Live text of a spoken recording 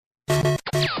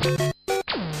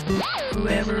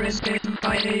Whoever is bitten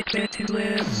by 8-bit and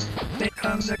lives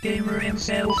becomes a gamer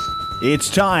himself. It's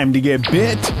time to get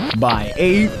bit by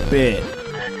 8-bit.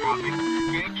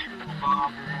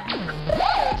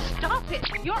 Stop it!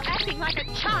 You're acting like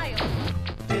a child!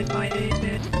 Bit by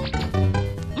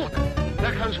 8-bit. Look,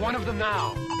 there comes one of them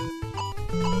now.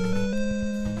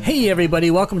 Hey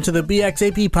everybody, welcome to the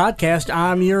BXAP podcast.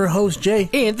 I'm your host Jay.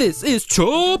 And this is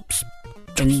Chops.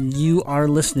 And you are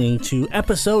listening to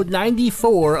episode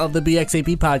 94 of the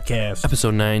BXAP podcast.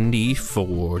 Episode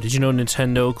 94. Did you know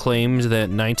Nintendo claims that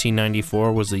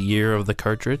 1994 was the year of the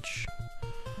cartridge?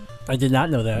 I did not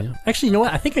know that. Yeah. Actually, you know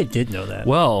what? I think I did know that.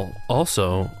 Well,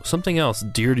 also, something else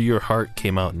dear to your heart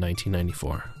came out in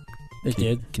 1994. It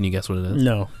did? Can you guess what it is?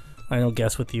 No. I don't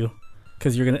guess with you.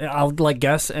 Because I'll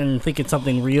guess and think it's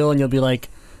something real, and you'll be like,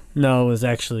 no, it was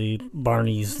actually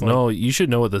Barney's. No, you should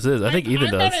know what this is. I think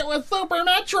Ethan does. it was Super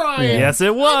Metroid. Yeah. Yes,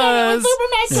 it was. Super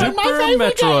Metroid, my Super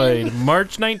favorite Metroid, game.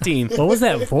 March 19th. What was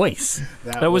that voice?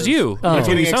 That was you. Oh. That's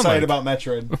what Getting you sound excited like. about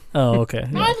Metroid. Oh, okay.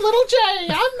 I'm Little J.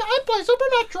 I play Super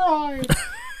Metroid.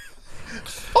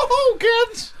 Oh,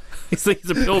 kids. He's like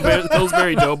he's a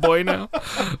Pillsbury Doughboy now.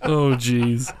 Oh,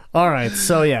 jeez. All right,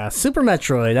 so yeah, Super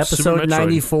Metroid, episode Metroid.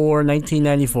 94,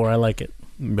 1994. I like it.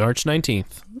 March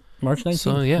 19th. March 19th.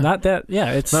 So, yeah. Not that,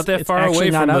 yeah, it's Not that it's far actually away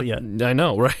not from out the, yet. I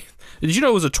know, right? Did you know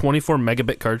it was a 24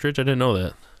 megabit cartridge? I didn't know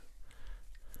that.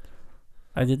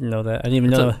 I didn't know that. I didn't even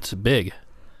know. It's big.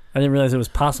 I didn't realize it was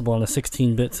possible on a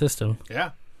 16-bit system.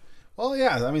 Yeah. Well,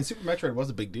 yeah. I mean, Super Metroid was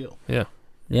a big deal. Yeah.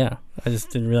 Yeah, I just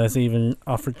didn't realize they even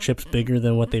offered chips bigger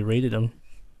than what they rated them.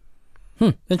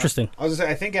 Interesting. I was gonna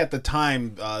say, I think at the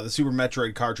time, the Super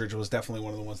Metroid cartridge was definitely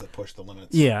one of the ones that pushed the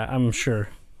limits. Yeah, I'm sure.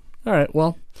 All right,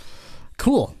 well,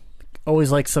 cool. Always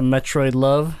like some Metroid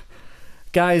love.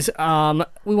 Guys,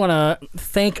 we want to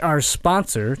thank our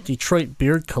sponsor, Detroit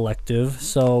Beard Collective.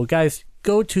 So, guys,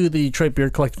 go to the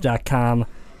DetroitBeardCollective.com.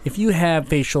 If you have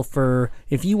facial fur,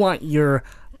 if you want your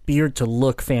beard to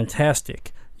look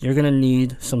fantastic, you're going to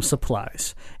need some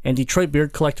supplies. And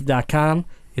DetroitBeardCollective.com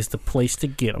is the place to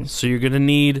get them. So you're going to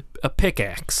need a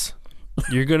pickaxe.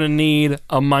 You're going to need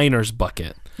a miner's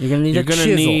bucket. You're going to need You're a going to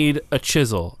chisel. need a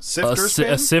chisel. Sifter's a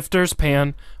pan? sifter's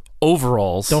pan.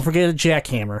 Overalls. Don't forget a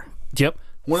jackhammer. Yep.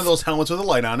 One of those helmets with a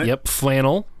light on it. Yep.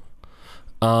 Flannel.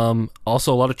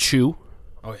 Also a lot of chew.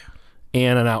 Oh, yeah.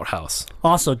 And an outhouse.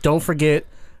 Also, don't forget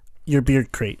your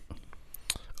beard crate.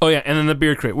 Oh, yeah. And then the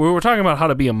beard crate. We were talking about how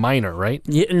to be a miner, right?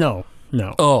 Yeah, no.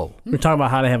 Oh. We're talking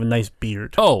about how to have a nice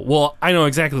beard. Oh, well, I know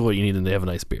exactly what you need to have a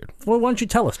nice beard. Well, why don't you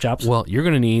tell us, Chops? Well, you're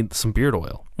going to need some beard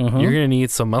oil. You're going to need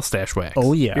some mustache wax.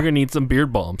 Oh, yeah. You're going to need some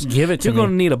beard balms. Give it to You're me. going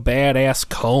to need a badass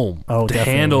comb Oh, to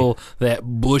definitely. handle that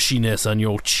bushiness on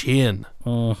your chin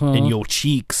and your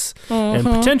cheeks and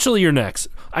potentially your necks.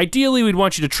 Ideally, we'd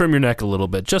want you to trim your neck a little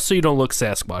bit just so you don't look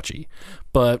Sasquatchy.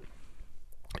 But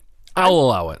I'll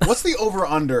allow it. What's the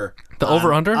over-under? The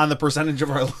over-under? On the percentage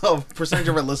of our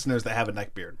listeners that have a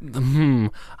neck beard.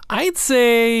 I'd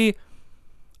say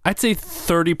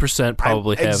 30%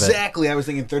 probably have it. Exactly. I was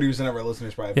thinking 30% of our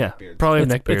listeners probably have Yeah, neck beards. probably have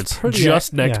It's- neck beards. it's pretty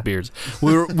Just ac- neck yeah. beards.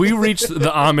 We reached the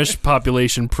Amish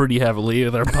population pretty heavily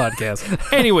with our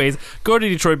podcast. Anyways, go to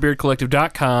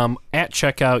DetroitBeardCollective.com at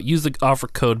checkout. Use the offer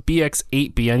code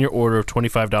BX8B on your order of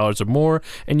 $25 or more,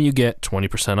 and you get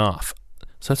 20% off.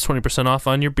 So that's 20% off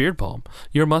on your beard balm,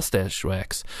 your mustache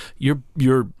wax, your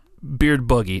beard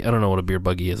buggy. I don't know what a beard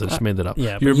buggy is. I just made that up.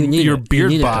 yeah, but your you need your it. You beard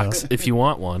need it, box though. if you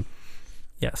want one.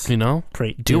 Yes. You know?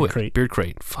 Crate. Do beard it. Crate. Beard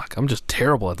crate. Fuck, I'm just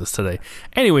terrible at this today.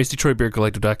 Anyways,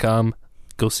 DetroitBeardCollective.com.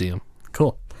 Go see them.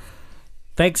 Cool.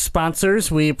 Thanks, sponsors.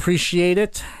 We appreciate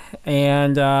it.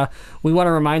 And we want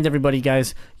to remind everybody,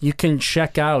 guys, you can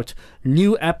check out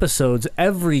new episodes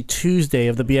every Tuesday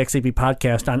of the BXAP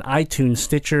podcast on iTunes,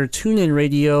 Stitcher, TuneIn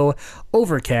Radio,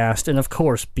 Overcast, and, of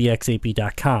course,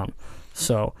 BXAP.com.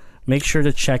 So make sure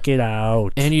to check it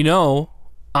out. And you know,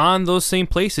 on those same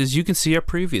places, you can see our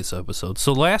previous episodes.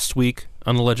 So last week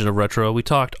on The Legend of Retro, we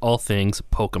talked all things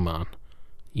Pokemon.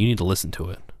 You need to listen to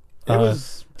it. It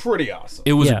was pretty awesome.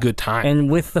 It was Yeah. a good time. And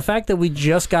with the fact that we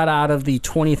just got out of the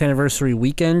 20th anniversary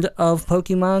weekend of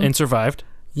Pokemon, And survived.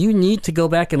 you need to go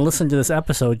back and listen to this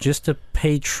episode just to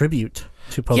pay tribute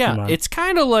to Pokemon. Yeah, it's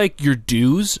kind of like your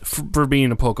dues for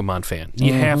being a Pokemon fan.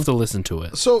 You have to listen to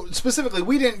it. So specifically,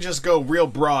 we didn't just go real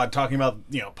broad talking about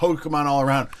Pokemon all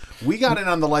around. We got in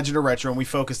on the Legend of Retro and we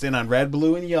focused in on Red,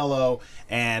 Blue, and Yellow,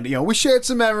 and we shared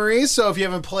some memories. So if you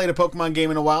haven't played a Pokemon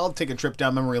game in a while, take a trip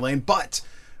down memory lane. But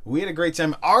we had a great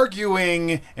time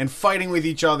arguing and fighting with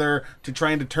each other to try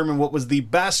and determine what was the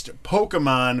best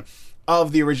Pokemon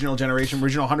of the original generation,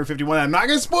 original 151. I'm not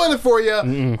going to spoil it for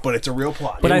you, but it's a real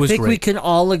plot. But It I was think we great. can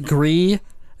all agree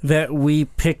that we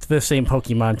picked the same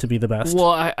Pokemon to be the best.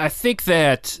 Well, I think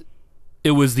that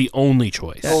it was the only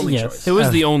choice. Yes. It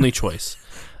was the only choice.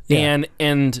 Yeah.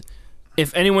 And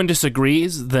if anyone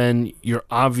disagrees, then you're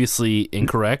obviously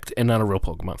incorrect and not a real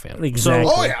Pokemon fan. Exactly.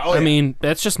 So, Oh, yeah. I mean,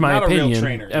 that's just my Not opinion. a real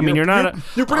trainer. I mean, you're not.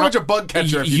 You're pretty much a bug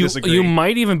catcher if you disagree. You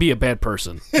might even be a bad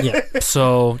person. Yeah.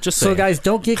 So just So saying. guys,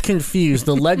 don't get confused.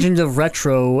 The Legend of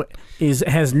Retro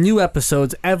has new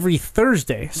episodes every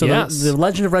Thursday. So Yes. the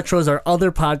Legend of Retro is our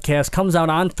other podcast, comes out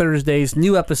on Thursdays,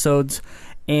 new episodes,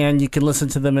 and you can listen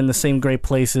to them in the same great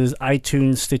places: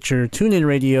 iTunes, Stitcher, TuneIn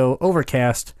Radio,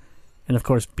 Overcast, and of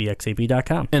course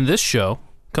bxab.com. And this show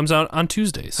comes out on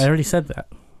Tuesdays. I already said that.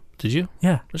 Did you?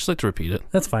 Yeah, I'd just like to repeat it.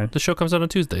 that's fine. The show comes out on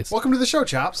Tuesdays. Welcome to the show,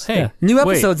 Chops. Hey, Yeah. New wait,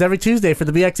 episodes every Tuesday for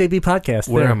the BXAB podcast.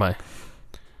 Where There. am I?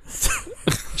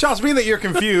 Chops, being that you're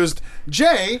confused,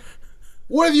 Jay,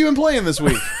 what have you been playing this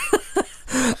week?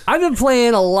 I've been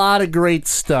playing a lot of great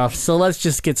stuff, so let's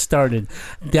just get started.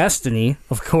 Destiny,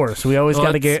 of course. We always Well,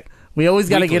 got to it's get. We always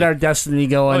got to weekly. get our Destiny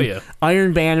going. Oh, yeah.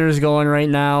 Iron Banner is going right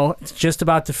now. It's just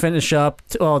about to finish up.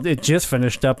 Well, it just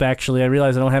finished up, actually. I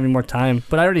realize I don't have any more time,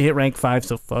 but I already hit rank 5,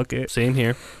 so fuck it. Same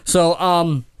here. So,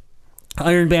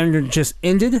 Iron Banner just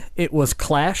ended. It was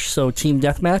Clash, so team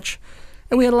deathmatch,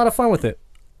 and we had a lot of fun with it.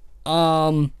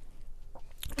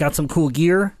 Got some cool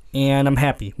gear, and I'm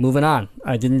happy. Moving on.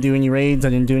 I didn't do any raids. I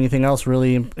didn't do anything else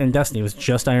really in Destiny. It was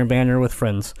just Iron Banner with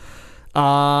friends.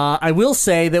 I will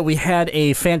say that we had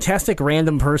a fantastic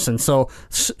random person. So,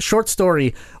 short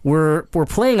story, we're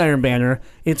playing Iron Banner.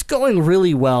 It's going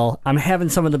really well. I'm having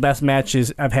some of the best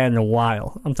matches I've had in a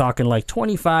while. I'm talking like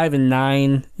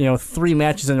 25-9, 3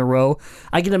 matches in a row.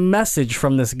 I get a message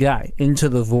from this guy, Into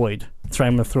the Void. That's right,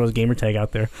 I'm going to throw his gamer tag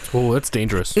out there. Oh, that's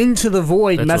dangerous. Into the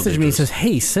Void That's messaged me and dangerous. says,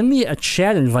 "Hey, send me a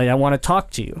chat invite. I want to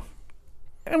talk to you."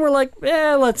 And we're like,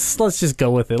 let's just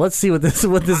go with it. Let's see what this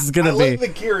is going I to be. like the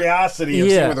curiosity of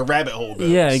Yeah. seeing where the rabbit hole goes.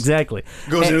 Yeah, exactly.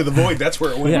 Goes into the void. That's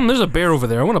where it went. There's a bear over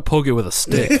there. I want to poke it with a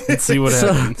stick and see what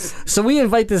happens. So we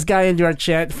invite this guy into our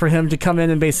chat for him to come in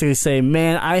and basically say,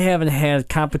 "Man, I haven't had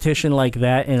competition like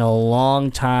that in a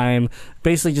long time."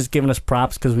 Basically, just giving us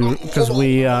props because we giving He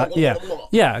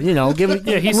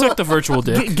sucked the virtual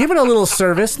dick. giving a little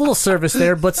service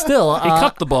there, but still, He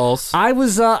cupped the balls. I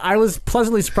was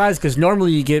pleasantly surprised because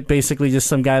normally you get basically just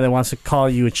some guy that wants to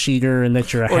call you a cheater and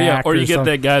that you're a hack, Or you get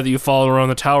something. that guy that you follow around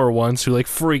the tower once who like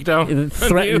freaked out. on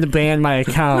Threatened you. to ban my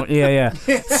account. Yeah.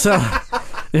 So,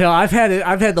 I've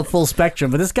had the full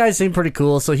spectrum, but this guy seemed pretty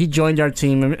cool. So he joined our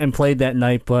team and played that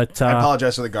night. But I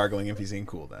apologize for the gargling if he's ain't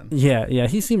cool then. yeah,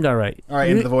 he seemed all right. All right,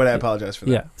 Into the Void, I apologize for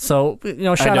that. Yeah. So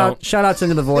shout don't. out to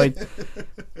Into the Void.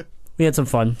 We had some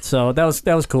fun. So that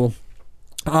was cool.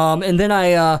 And then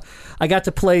I got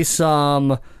to play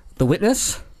some The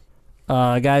Witness.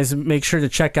 Guys, make sure to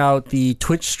check out the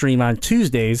Twitch stream on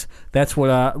Tuesdays. That's what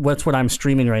I'm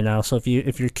streaming right now. So if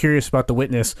you're curious about The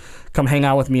Witness, come hang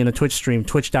out with me in the Twitch stream,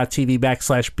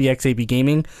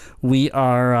 twitch.tv/BXABgaming. We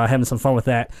are having some fun with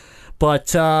that.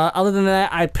 But other than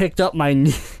that, I picked up my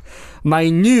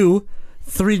new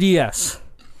 3DS.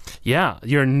 Yeah,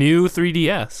 your new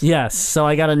 3DS. Yes, so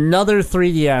I got another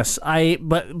 3DS.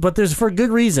 But there's for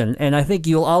good reason, and I think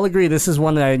you'll all agree this is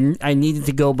one that I needed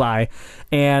to go buy.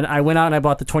 And I went out and I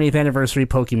bought the 20th anniversary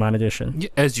Pokemon edition.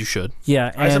 As you should.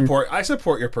 Yeah, I and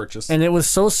support your purchase. and it was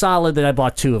so solid that I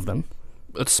bought 2 of them.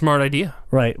 That's a smart idea.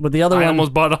 Right, but the other I one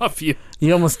almost bought off you.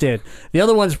 you almost did. The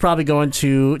other one's probably going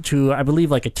to I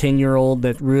believe like a 10-year-old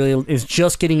that really is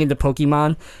just getting into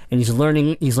Pokemon and he's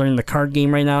learning the card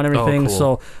game right now and everything. cool.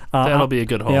 So That'll be a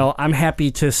good home. I'm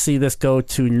happy to see this go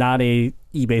to not a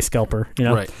eBay scalper.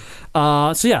 Right.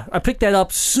 So yeah, I picked that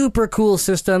up. Super cool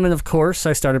system, and of course,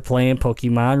 I started playing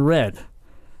Pokemon Red,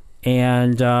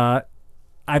 and I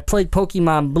played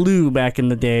Pokemon Blue back in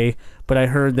the day, but I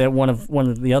heard that one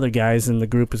of the other guys in the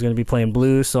group is going to be playing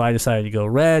Blue, so I decided to go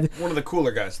Red. One of the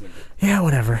cooler guys in the group. Yeah,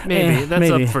 whatever. Maybe. That's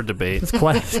maybe. up for debate.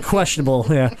 It's questionable,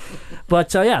 yeah.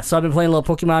 But so I've been playing a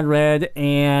little Pokemon Red,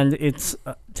 and it's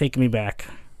taking me back.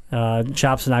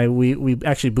 Chops and I, we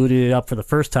actually booted it up for the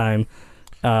first time,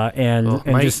 and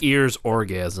My just ears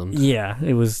orgasmed. yeah,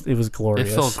 it was It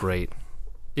glorious. felt great.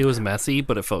 It was messy,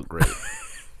 but it felt great.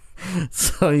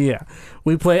 So yeah,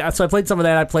 I played some of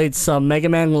that. I played some Mega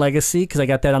Man Legacy because I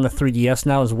got that on the 3DS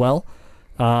now as well,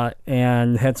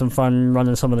 and had some fun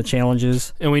running some of the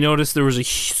challenges. And we noticed there was a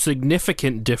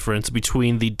significant difference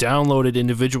between the downloaded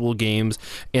individual games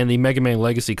and the Mega Man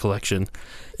Legacy collection.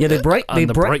 Yeah, they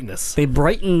brightness. They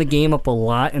brighten the game up a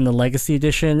lot in the Legacy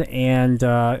Edition, and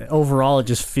overall it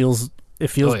just feels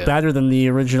better than the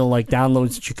original like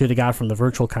downloads that you could have got from the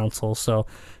Virtual Console. So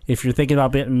if you're thinking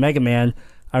about getting Mega Man,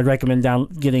 I'd recommend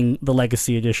getting the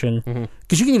Legacy Edition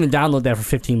because you can even download that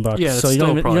for $15. Yeah, it's so you still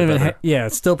don't even, probably better. Yeah,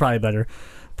 it's still probably better.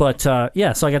 But so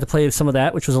I got to play some of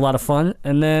that, which was a lot of fun.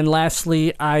 And then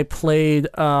lastly, I played.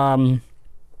 Oh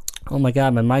my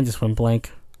god, my mind just went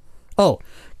blank. Oh,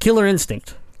 Killer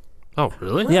Instinct. Oh,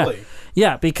 really? Really?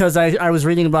 Yeah, because I was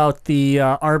reading about the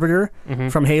Arbiter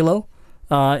from Halo.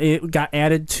 It got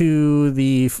added to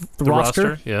the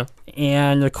roster. Yeah.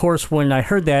 And of course, when I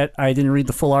heard that, I didn't read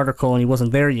the full article, and he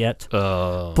wasn't there yet.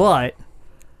 But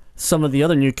some of the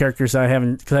other new characters because I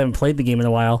haven't played the game in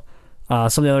a while.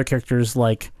 Some of the other characters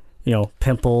like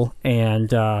Pimple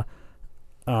and a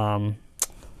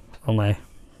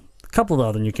couple of the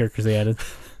other new characters they added.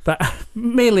 But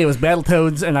mainly it was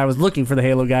Battletoads, and I was looking for the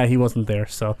Halo guy. He wasn't there,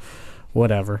 so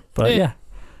whatever. But yeah,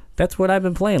 that's what I've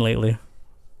been playing lately.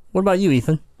 What about you,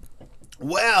 Ethan?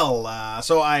 Well,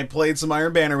 so I played some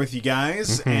Iron Banner with you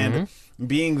guys, and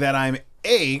being that I'm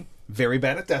A, very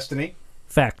bad at Destiny,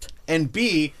 Fact. and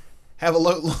B, have a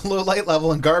low light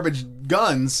level and garbage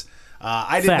guns,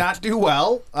 I did not do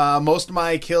well. Most of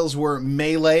my kills were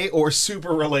melee or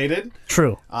super related.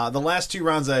 True. The last 2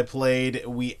 rounds I played,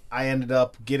 I ended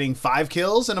up getting 5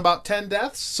 kills and about 10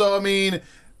 deaths. So, I mean,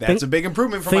 that's a big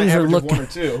improvement from my average of 1 or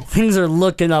 2. Things are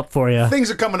looking up for you. Things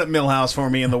are coming at Millhouse for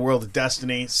me in the world of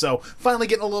Destiny. So, finally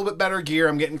getting a little bit better gear.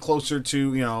 I'm getting closer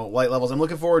to, light levels. I'm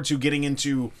looking forward to getting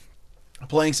into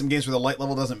playing some games where the light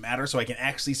level doesn't matter, so I can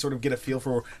actually sort of get a feel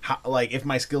for how, if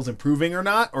my skill's improving or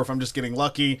not, or if I'm just getting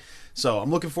lucky. So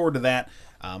I'm looking forward to that.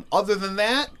 Other than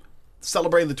that,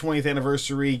 celebrating the 20th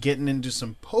anniversary, getting into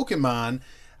some Pokemon.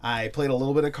 I played a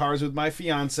little bit of Cards with my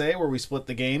fiance, where we split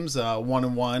the games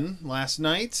 1-1 last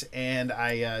night, and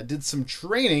I did some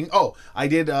training. Oh, I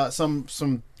did some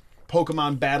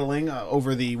Pokemon battling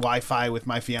over the Wi-Fi with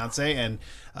my fiance, and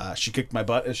she kicked my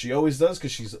butt as she always does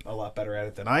because she's a lot better at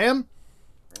it than I am.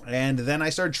 And then I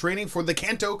started training for the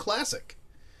Kanto Classic,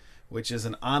 which is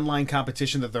an online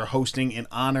competition that they're hosting in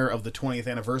honor of the 20th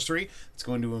anniversary. It's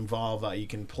going to involve, you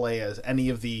can play as any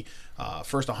of the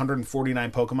first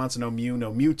 149 Pokemon, so no Mew,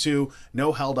 no Mewtwo,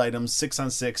 no held items,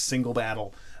 6-on-6, single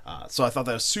battle. So I thought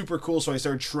that was super cool, so I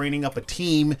started training up a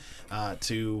team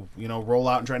to, roll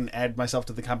out and try and add myself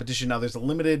to the competition. Now, there's a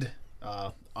limited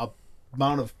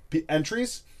amount of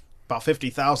entries, about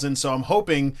 50,000, so I'm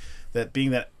hoping that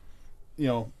being that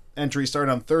entry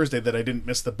started on Thursday, that I didn't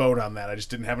miss the boat on that. I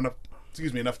just didn't have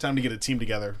enough time to get a team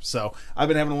together. So I've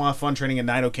been having a lot of fun training a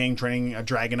Nidoking, training a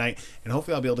Dragonite, and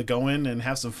hopefully I'll be able to go in and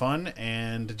have some fun,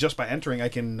 and just by entering I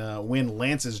can win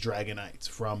Lance's Dragonite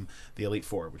from the Elite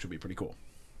Four, which would be pretty cool.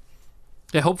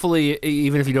 Yeah, hopefully,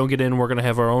 even if you don't get in, we're going to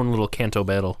have our own little Kanto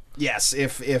battle. Yes,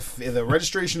 if the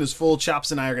registration is full,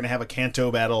 Chops and I are going to have a Kanto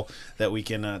battle that we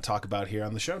can talk about here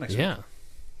on the show next week. Yeah.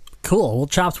 Cool. Well,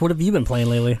 Chops, what have you been playing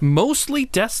lately? Mostly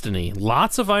Destiny.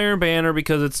 Lots of Iron Banner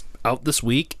because it's out this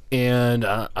week, and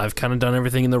I've kind of done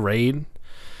everything in the raid.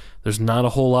 There's not a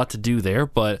whole lot to do there,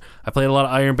 but I played a lot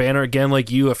of Iron Banner. Again, like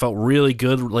you, I felt really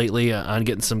good lately on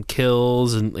getting some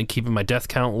kills and keeping my death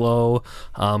count low.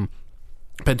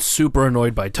 Been super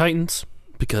annoyed by Titans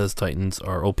because Titans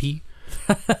are OP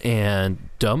and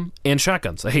dumb, and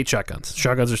shotguns. I hate shotguns.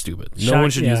 Shotguns are stupid. No one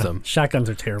should use them. Shotguns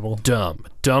are terrible. Dumb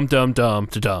to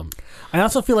dumb. I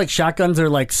also feel like shotguns are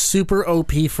like super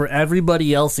OP for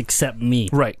everybody else except me.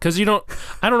 Right, because I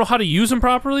don't know how to use them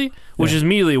properly, which is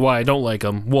immediately why I don't like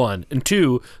them. 1 and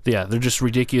 2, they're just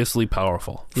ridiculously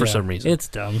powerful for some reason. It's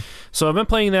dumb. So I've been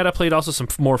playing that. I played also some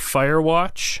more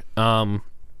Firewatch.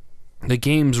 The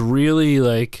game's really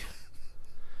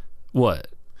what?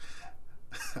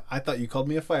 I thought you called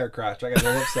me a fire crotch. I got a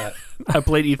little upset. I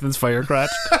played Ethan's fire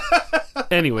crotch.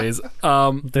 Anyways,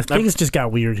 the things just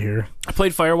got weird here. I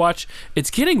played Firewatch. It's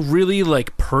getting really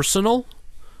personal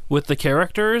with the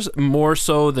characters, more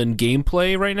so than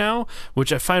gameplay right now,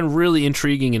 which I find really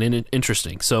intriguing and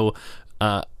interesting. So,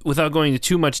 without going into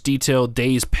too much detail,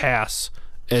 days pass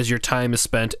as your time is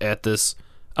spent at this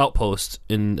outpost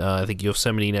in I think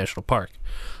Yosemite National Park.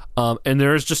 And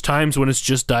there's just times when it's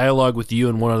just dialogue with you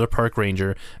and one other park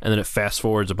ranger, and then it fast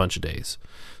forwards a bunch of days.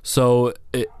 So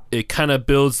it kind of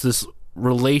builds this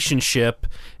relationship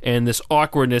and this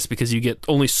awkwardness because you get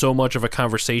only so much of a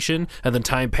conversation, and then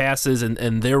time passes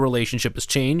and their relationship has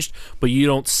changed, but you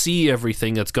don't see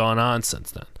everything that's gone on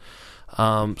since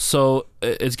then. So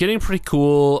it's getting pretty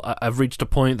cool. I've reached a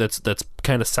point that's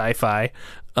kind of sci-fi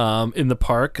in the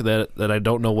park that I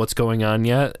don't know what's going on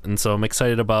yet, and so I'm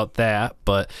excited about that.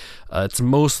 But it's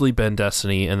mostly been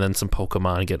Destiny and then some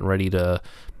Pokemon, getting ready to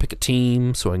pick a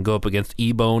team so I can go up against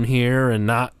E-Bone here and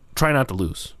try not to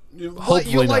lose. Hopefully,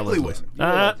 you'll likely win.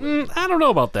 I don't know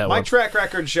about that one. My track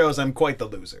record shows I'm quite the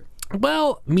loser.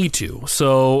 Well, me too.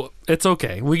 So it's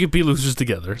okay. We could be losers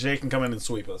together. Jay can come in and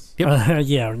sweep us.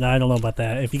 Yeah, no, I don't know about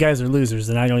that. If you guys are losers,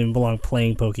 then I don't even belong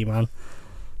playing Pokemon.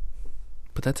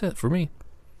 But that's it for me.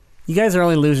 You guys are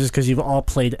only losers because you've all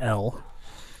played L.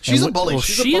 She's a bully. Well,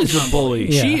 She's she is a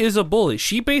bully. Yeah. She is a bully.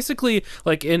 She basically,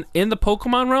 like, in the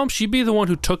Pokemon realm, she'd be the one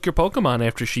who took your Pokemon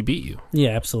after she beat you. Yeah,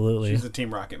 absolutely. She's a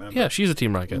Team Rocket member. Yeah, she's a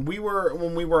Team Rocket.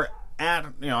 When we were at,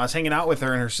 I was hanging out with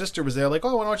her and her sister was there, like,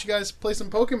 oh, why don't you guys play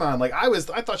some Pokemon? Like,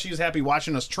 I thought she was happy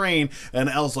watching us train, and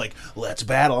Elle's like, let's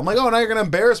battle. I'm like, oh, now you're gonna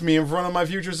embarrass me in front of my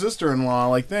future sister-in-law.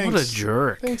 Like, thanks. What a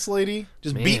jerk. Thanks, lady.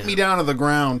 Just Man. beat me down to the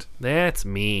ground. That's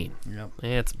mean. Yep.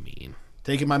 That's mean.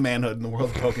 Taking my manhood in the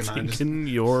world of Pokemon. Taking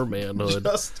your manhood.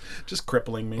 just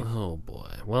crippling me. Oh,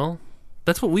 boy. Well,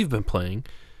 that's what we've been playing.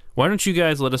 Why don't you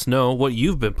guys let us know what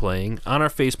you've been playing on our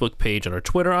Facebook page, on our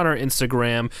Twitter, on our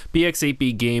Instagram,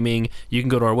 BX8B Gaming. You can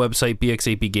go to our website,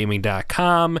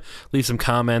 bx8bgaming.com, leave some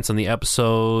comments on the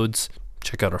episodes,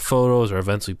 check out our photos or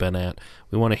events we've been at.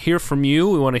 We want to hear from you.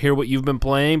 We want to hear what you've been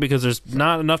playing because there's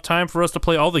not enough time for us to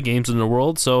play all the games in the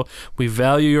world, so we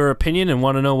value your opinion and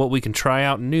want to know what we can try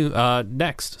out new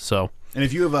next. So. And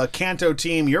if you have a Kanto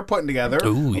team you're putting together,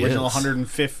 Ooh, original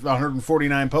yes.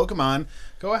 149 Pokemon,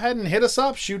 go ahead and hit us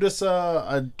up. Shoot us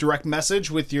a direct message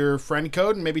with your friend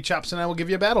code, and maybe Chops and I will give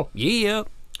you a battle. Yeah.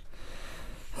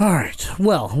 All right.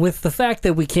 Well, with the fact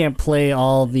that we can't play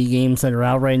all the games that are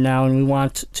out right now and we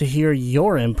want to hear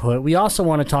your input, we also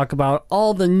want to talk about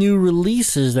all the new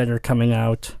releases that are coming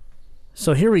out.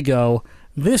 So here we go.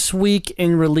 This week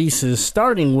in releases,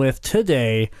 starting with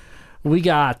today, we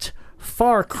got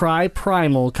Far Cry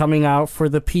Primal coming out for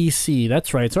the PC.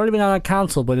 That's right. It's already been out on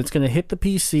console, but it's going to hit the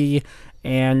PC.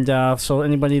 And so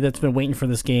anybody that's been waiting for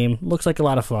this game, looks like a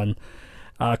lot of fun.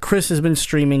 Chris has been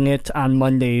streaming it on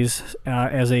Mondays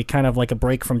as a kind of like a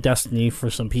break from Destiny for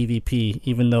some PvP,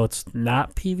 even though it's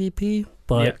not PvP.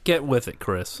 But Yeah, get with it,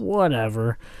 Chris.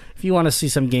 whatever. If you want to see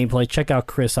some gameplay, check out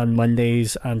Chris on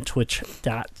Mondays on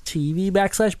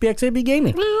twitch.tv/BX8B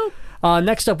Gaming.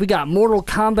 Next up, we got Mortal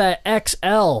Kombat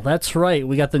XL. That's right.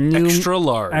 We got the new Extra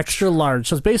large. Extra large.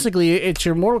 So it's basically it's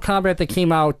your Mortal Kombat that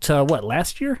came out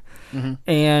last year,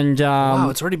 and Wow,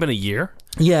 it's already been a year?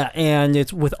 yeah, and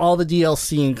it's with all the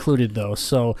DLC included though.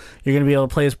 So you're gonna be able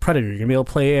to play as Predator. You're gonna be able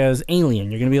to play as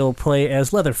Alien. You're gonna be able to play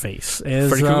as Leatherface, as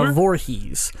Freddy Krueger?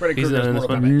 Voorhees. Freddy He's Krueger's in this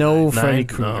Mortal one? Kombat. No Nine? Freddy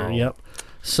Krueger. No. Yep.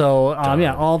 So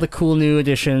yeah, all the cool new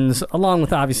additions, along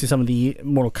with obviously some of the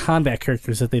Mortal Kombat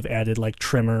characters that they've added, like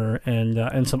Trimmer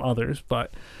and some others.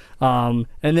 But and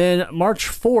then March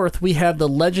 4th, we have the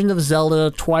Legend of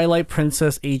Zelda: Twilight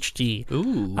Princess HD.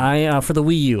 Ooh. For the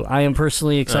Wii U. I am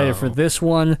personally excited for this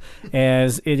one,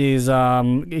 as it is.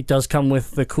 It does come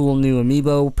with the cool new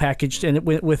amiibo packaged in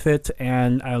it with it,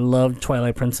 and I love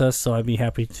Twilight Princess, so I'd be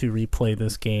happy to replay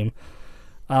this game.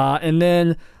 And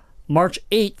then March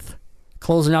 8th.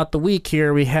 Closing out the week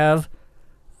here, we have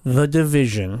The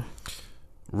Division.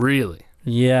 Really?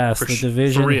 Yes, The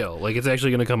Division. For real. Like, it's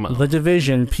actually going to come out. The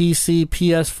Division, PC,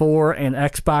 PS4, and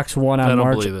Xbox One on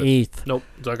March believe it. 8th. Nope,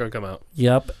 it's not going to come out.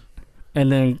 Yep.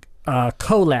 And then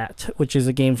Colat, which is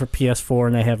a game for PS4,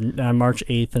 and I have on March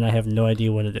 8th, and I have no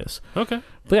idea what it is. Okay.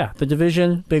 But yeah, The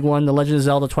Division, big one. The Legend of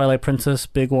Zelda: Twilight Princess,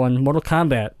 big one. Mortal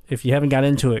Kombat, if you haven't got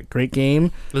into it, great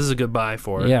game. This is a good buy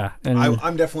for it. Yeah, and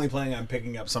I'm definitely planning on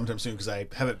picking up sometime soon because I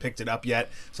haven't picked it up yet.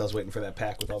 So I was waiting for that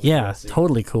pack with all the yeah, DLC.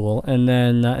 totally cool. And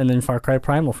then Far Cry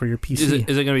Primal for your PC. Is it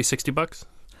going to be $60?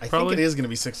 I Probably. think it is going to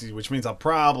be 60, which means I'll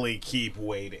probably keep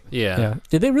waiting. Yeah. Yeah.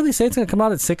 Did they really say it's going to come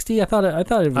out at 60? I thought it.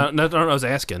 I was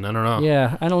asking. I don't know.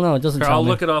 Yeah, I don't know. It doesn't Here, tell I'll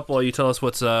me. look it up while you tell us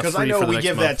what's free Because I know for the we next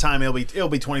give month. that time. It'll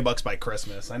be $20 by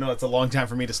Christmas. I know it's a long time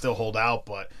for me to still hold out,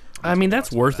 but I mean,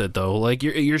 that's worth it, though. Like,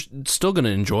 you're still going to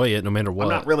enjoy it no matter what.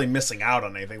 I'm not really missing out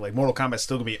on anything. Like Mortal Kombat's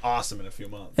still going to be awesome in a few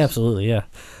months. Absolutely, yeah.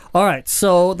 All right,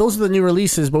 so those are the new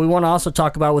releases, but we want to also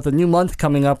talk about with the new month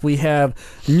coming up, we have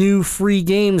new free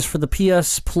games for the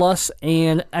PS Plus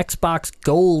and Xbox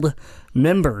Gold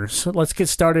members. Let's get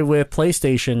started with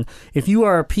PlayStation. If you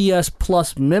are a PS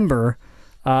Plus member,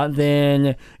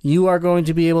 then you are going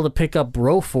to be able to pick up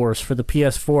Broforce for the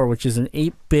PS4, which is an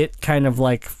 8-bit kind of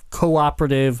like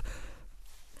cooperative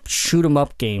shoot 'em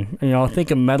up game. You know,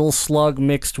 think of Metal Slug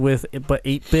mixed with but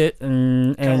 8-bit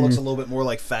and Kind of looks a little bit more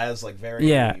like Faz, like very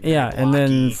yeah, very yeah, and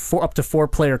then blocky. up to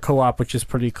 4-player co-op, which is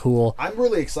pretty cool. I'm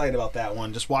really excited about that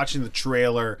one. Just watching the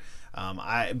trailer,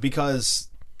 because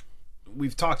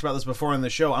we've talked about this before on the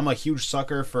show. I'm a huge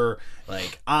sucker for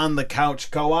like on the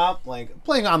couch co-op. Like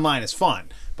playing online is fun,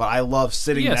 but I love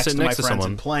sitting next to my friends someone.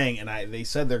 and playing. And they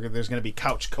said there's going to be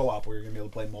couch co-op where you're going to be able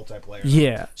to play multiplayer.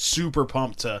 Yeah. Super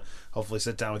pumped to hopefully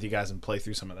sit down with you guys and play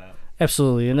through some of that.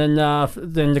 Absolutely. And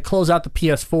then to close out the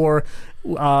PS4,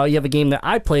 you have a game that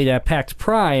I played at PAX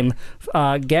Prime,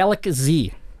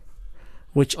 Galaxy,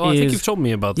 which I think you've told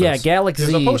me about this. Yeah, Galaxy.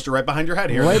 There's a poster right behind your head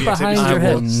here. Right BXAB behind Studios. your I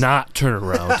head. will not turn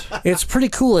around. It's pretty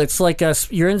cool. It's like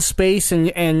you're in space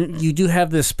and you do have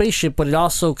this spaceship, but it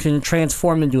also can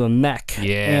transform into a mech.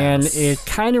 Yes. And it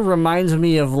kind of reminds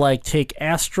me of like take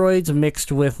Asteroids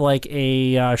mixed with like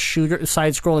a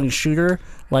side-scrolling shooter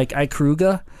like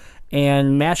Ikaruga,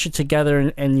 and mash it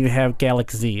together and you have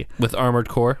Galaxy. With Armored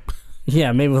Core.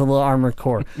 Yeah, maybe with a little armored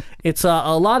core. It's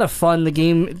a lot of fun. The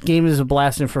game is a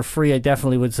blast, and for free, I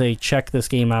definitely would say check this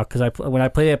game out because when I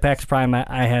played at PAX Prime,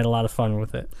 I had a lot of fun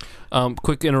with it.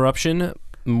 Quick interruption.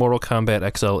 Mortal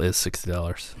Kombat XL is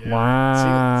 $60. Yeah. Wow.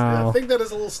 See, I think that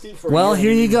is a little steep for Well,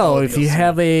 here you go. all If you DLC.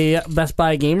 have a Best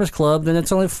Buy Gamers Club, then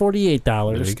it's only $48.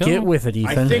 There you go. Get with it, Ethan.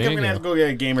 I think There I'm you gonna have to go. go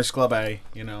get a Gamers Club. I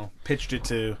pitched it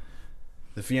to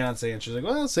the fiance, and she's like,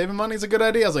 "Well, saving money is a good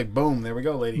idea." I was like, "Boom, there we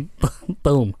go, lady."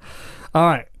 Boom. All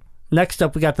right. Next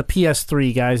up, we got the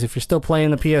PS3, guys. If you're still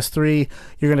playing the PS3,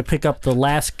 you're going to pick up The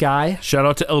Last Guy. Shout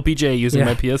out to LPJ using Yeah.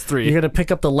 my PS3. You're going to pick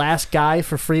up The Last Guy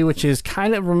for free, which is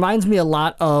kind of reminds me a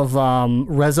lot of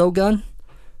Resogun.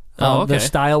 Oh, okay. The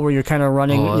style where you're kind of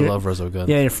running. I you're- love Resogun.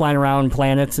 Yeah, you're flying around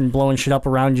planets and blowing shit up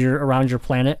around your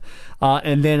planet.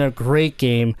 And then a great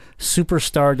game, Super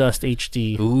Stardust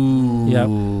HD.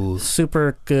 Ooh.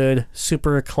 Super good,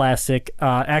 super classic.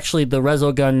 Actually, the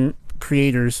Resogun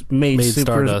creators made Super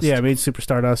Stardust. Yeah, made Super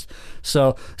Stardust.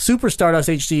 So Super Stardust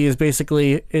HD is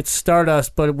basically it's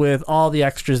Stardust, but with all the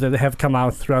extras that have come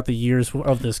out throughout the years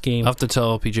of this game. I'll have to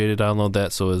tell LPJ to download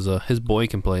that so his boy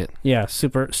can play it. Yeah,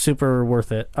 super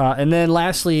worth it. And then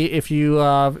lastly, if you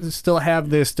still have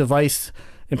this device,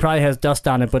 it probably has dust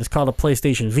on it, but it's called a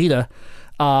PlayStation Vita.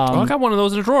 I got one of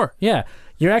those in a drawer. Yeah,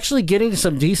 you're actually getting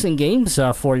some decent games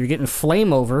for it. You're getting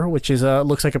Flame Over, which is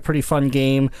looks like a pretty fun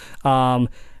game.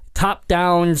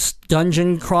 Top-down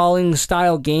dungeon crawling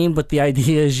style game, but the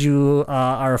idea is you're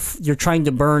trying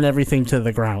to burn everything to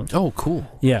the ground. Oh, cool.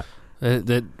 Yeah.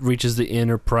 That reaches the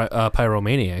inner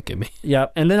pyromaniac in me. Yeah,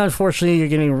 and then unfortunately you're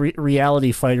getting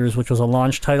Reality Fighters, which was a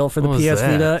launch title for the What was PS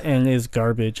that? Vita and is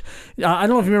garbage. I don't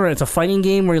know if you remember, it's a fighting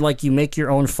game where like you make your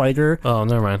own fighter. Oh,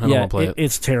 never mind. I don't want to play it.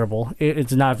 It's terrible.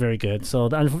 It's not very good. So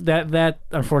that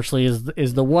unfortunately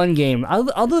is the one game.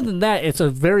 Other than that, it's a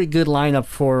very good lineup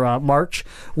for March,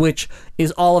 which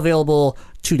is all available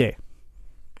today.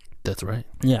 That's right.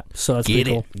 Yeah, so that's Get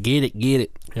pretty it. cool. Get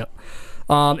it. Yep.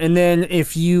 And then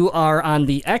if you are on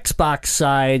the Xbox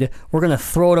side, we're going to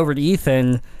throw it over to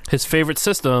Ethan. His favorite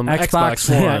system, Xbox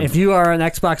One. Yeah, if you are an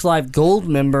Xbox Live Gold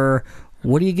member,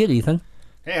 what do you get, Ethan?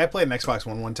 Hey, I played an Xbox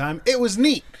one time. It was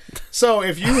neat. So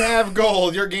if you have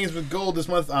gold, your games with gold this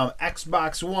month,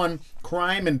 Xbox One,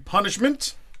 Crime and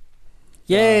Punishment.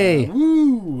 Yay!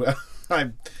 Woo! I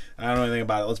don't know anything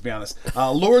about it, let's be honest.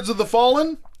 Lords of the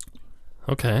Fallen.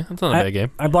 Okay, that's not a bad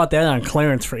game. I bought that on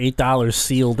clearance for $8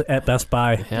 sealed at Best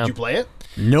Buy. Yeah. Did you play it?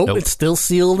 Nope, Nope. it's still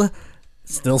sealed.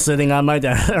 Still sitting on my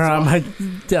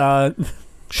bookshelf.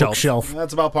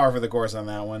 That's about par for the course on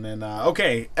that one. And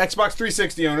okay, Xbox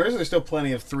 360 owners. There's still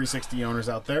plenty of 360 owners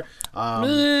out there.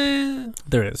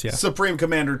 There is, yeah. Supreme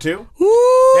Commander 2. Woo!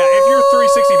 Yeah, if your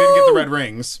 360 didn't get the red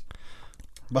rings.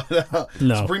 But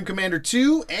No. Supreme Commander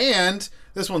 2, and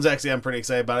this one's actually, I'm pretty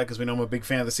excited about it because we know I'm a big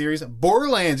fan of the series.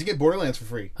 Borderlands. You get Borderlands for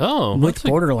free. Oh, With that's,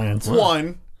 Borderlands.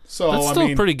 One. So, that's I still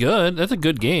mean, pretty good. That's a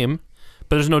good game.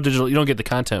 But there's no digital. You don't get the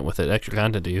content with it. Extra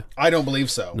content, do you? I don't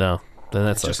believe so. No. Then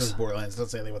that It just sucks. says Borderlands. It doesn't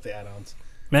say anything with the add-ons.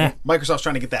 Meh. Microsoft's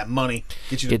trying to get that money.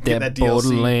 Get you to Get that that DLC.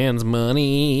 Borderlands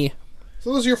money.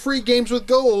 So those are your free games with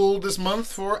gold this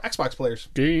month for Xbox players.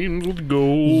 Games with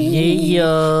gold.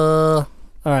 Yeah.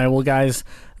 All right, well, guys,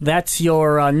 that's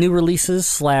your new releases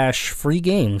 / free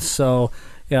games. So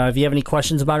if you have any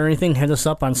questions about or anything, hit us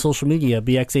up on social media,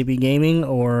 BXAB Gaming,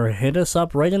 or hit us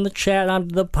up right in the chat on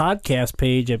the podcast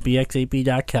page at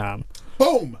bxab.com.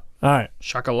 Boom! All right,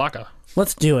 Shakalaka.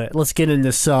 let's do it. Let's get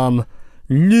into some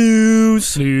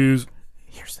news. News.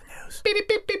 Here's the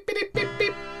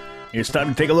news. It's time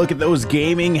to take a look at those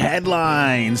gaming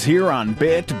headlines here on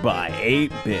Bit by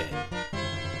 8-Bit.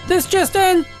 This just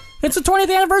in. It's the 20th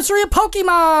anniversary of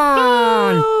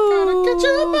Pokemon!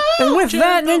 And with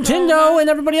that, Nintendo and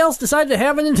everybody else decided to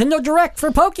have a Nintendo Direct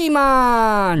for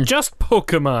Pokemon! Just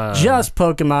Pokemon. Just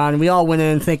Pokemon. We all went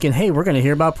in thinking, hey, we're going to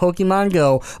hear about Pokemon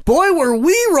Go. Boy, were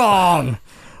we wrong!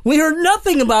 We heard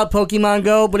nothing about Pokemon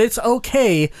Go, but it's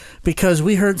okay because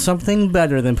we heard something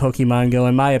better than Pokemon Go,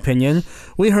 in my opinion.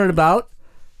 We heard about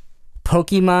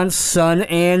Pokemon Sun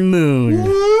and Moon.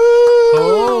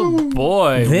 Oh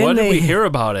boy, Then what did we they- hear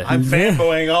about it? I'm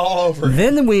fanboying all over.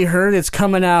 Then we heard it's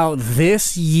coming out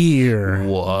this year.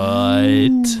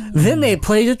 What? Then they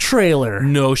played a trailer.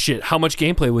 No shit. How much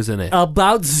gameplay was in it?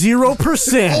 About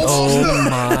 0%. Oh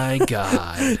my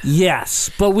god. Yes,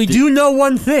 but we do know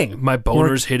one thing. My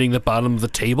boner's hitting the bottom of the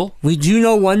table? We do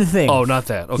know one thing. Oh, not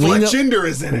that. Okay. Fletchinder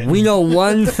is in it. We know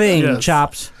one thing, Yes.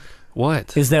 Chops,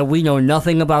 What? is that we know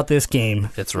nothing about this game.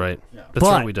 That's right. That's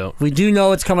But right, we don't. we do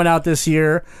know it's coming out this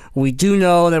year. We do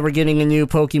know that we're getting a new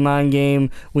Pokemon game.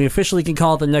 We officially can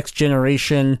call it the next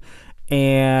generation.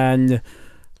 And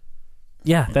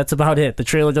yeah, that's about it. The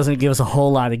trailer doesn't give us a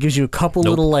whole lot. It gives you a couple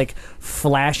little like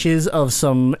flashes of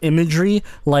some imagery,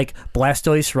 like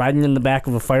Blastoise riding in the back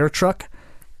of a fire truck.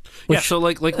 Yeah, so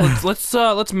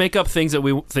let's make up things that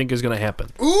we think is going to happen.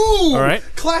 Ooh, All right.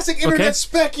 Classic internet Okay.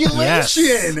 speculation.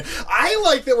 Yes. I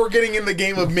like that we're getting in the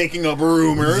game of making up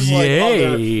rumors like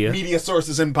other Yay. media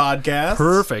sources and podcasts.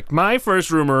 Perfect. My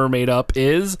first rumor made up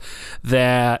is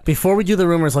that Before we do the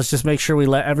rumors, let's just make sure we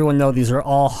let everyone know these are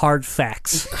all hard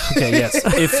facts. okay, yes.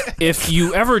 If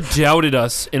you ever doubted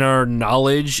us in our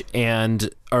knowledge and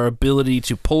our ability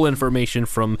to pull information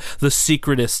from the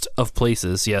secretest of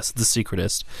places, yes, the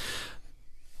secretest.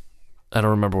 I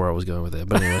don't remember where I was going with it,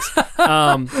 but anyways.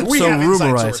 We so have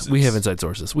inside rumorize. sources. We have inside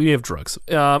sources. We have drugs.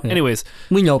 Anyways,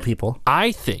 We know people.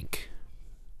 I think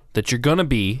that you're going to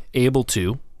be able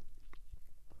to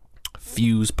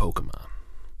fuse Pokemon.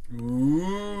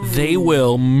 They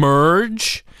will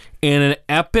merge in an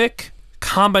epic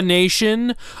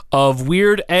combination of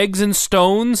weird eggs and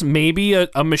stones, maybe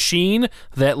a machine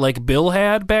that like Bill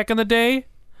had back in the day.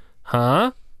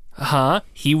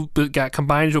 He got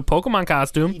combined into a Pokemon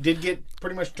costume. He did get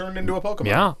pretty much turned into a Pokemon.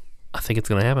 Yeah, I think it's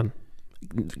going to happen.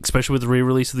 Especially with the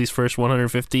re-release of these first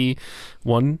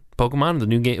 151 Pokemon, the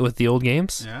new game with the old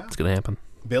games. Yeah. It's going to happen.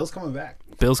 Bill's coming back.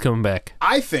 Bill's coming back.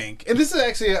 I think, and this is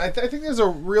actually, I think there's a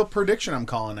real prediction I'm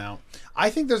calling out. I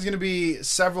think there's going to be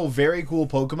several very cool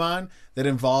Pokemon that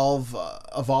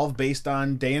evolve based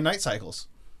on day and night cycles.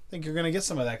 I think you're going to get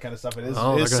some of that kind of stuff. It is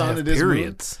Oh, they're sun, going to it have is moon.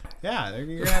 periods. Yeah,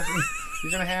 you're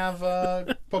gonna have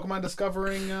Pokemon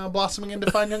discovering, blossoming into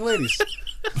fine young ladies.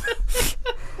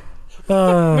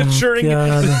 Maturing,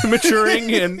 God.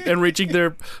 maturing and reaching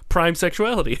their prime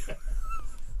sexuality.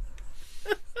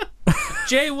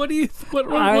 Jay, what do you think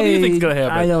is going to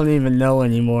happen? I don't even know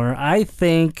anymore. I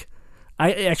think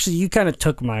actually you kind of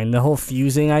took mine. The whole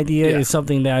fusing idea Yeah. is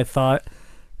something that I thought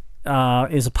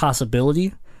is a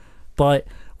possibility, but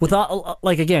without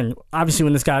again, obviously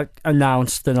when this got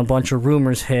announced, then a bunch of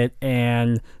rumors hit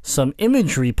and some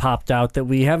imagery popped out that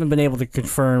we haven't been able to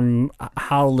confirm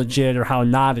how legit or how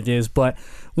not it is. But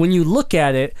when you look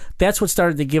at it, that's what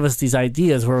started to give us these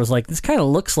ideas where it was like, this kind of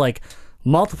looks like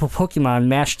multiple Pokemon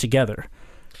mashed together.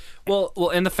 Well,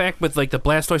 and the fact with like the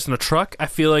Blastoise in a truck, I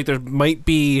feel like there might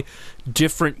be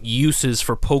different uses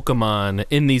for Pokemon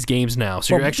in these games now.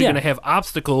 So you're Well, actually yeah. going to have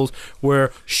obstacles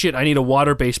where shit, I need a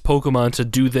water-based Pokemon to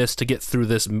do this to get through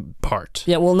this part.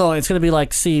 Yeah, well, no, it's going to be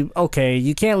like, see, okay,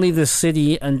 you can't leave this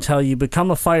city until you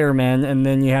become a fireman, and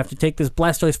then you have to take this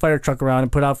Blastoise fire truck around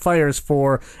and put out fires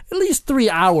for at least 3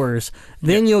 hours.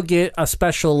 Then you'll get a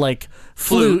special, like,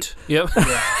 flute, Yep.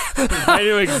 I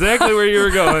knew exactly where you were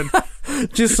going.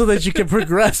 just so that you can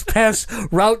progress past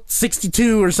Route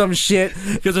 62 or some shit.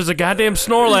 Because there's a goddamn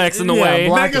Snorlax in the Yeah, way.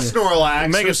 black- Mega Snorlax,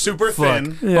 Mega who's super fuck.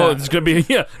 thin. Yeah. Oh, it's gonna be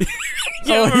yeah.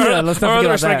 Oh, yeah, let's not our forget other about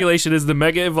that. speculation is the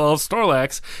Mega Evolved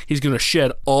Snorlax. He's gonna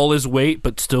shed all his weight,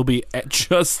 but still be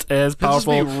just as He'll just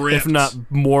be powerful, ripped. if not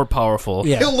more powerful.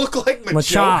 Yeah. He'll look like Machop,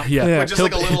 Machop, yeah. with just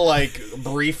like a little like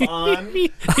brief on.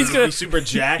 He's gonna be super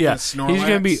jacked yeah. and Snorlax. He's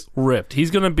gonna be ripped.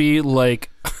 He's gonna be like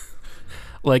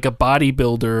like a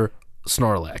bodybuilder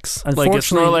Snorlax. Like if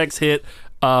Unfortunately- Snorlax hit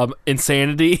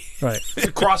insanity. Right.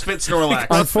 CrossFit Snorlax.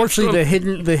 Unfortunately,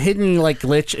 the hidden like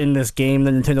glitch in this game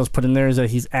that Nintendo's put in there is that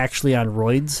he's actually on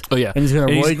roids. Oh yeah, And he's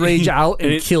gonna roid rage out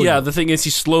and kill Yeah, you. the thing is, he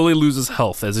slowly loses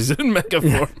health as he's in Mega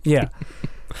form. Yeah.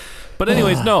 But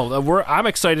anyways, no, I'm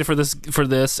excited for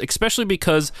this, especially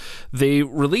because they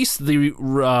released the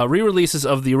re-releases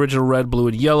of the original Red, Blue,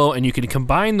 and Yellow, and you can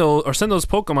combine those or send those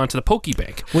Pokemon to the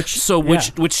Pokebank.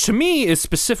 Which to me is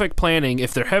specific planning.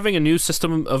 If they're having a new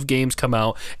system of games come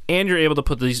out, and you're able to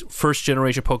put these first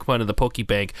generation Pokemon in the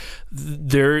Pokebank,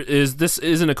 this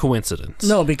isn't a coincidence.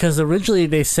 No, because originally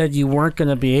they said you weren't going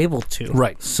to be able to.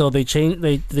 Right. So they changed.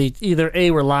 They either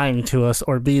A, were lying to us,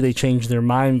 or B, they changed their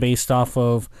mind based off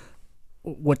of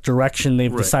what direction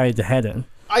they've decided to head in.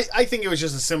 I think it was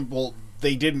just a simple.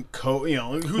 They didn't code.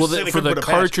 For the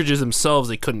cartridges themselves,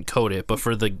 they couldn't code it, but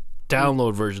for the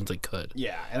download versions, they could.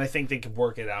 Yeah, and I think they could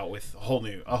work it out with a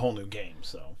whole new game.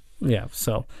 So Yeah,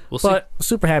 so We'll see. but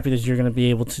super happy that you're going to be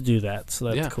able to do that.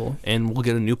 So that's cool. And we'll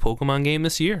get a new Pokemon game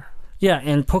this year. Yeah,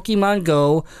 and Pokemon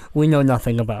Go, we know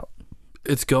nothing about.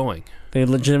 It's going. They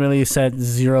legitimately said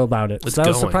zero about it. It's So that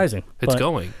was going. surprising. It's But-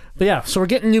 going. But yeah, so we're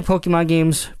getting new Pokemon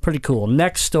games. Pretty cool.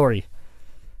 Next story.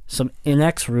 Some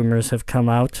NX rumors have come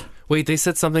out. Wait, they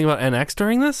said something about NX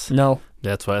during this? No,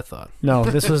 That's what I thought. no,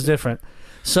 this was different.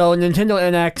 So Nintendo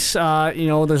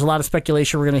NX, there's a lot of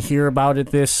speculation we're going to hear about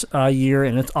it this year,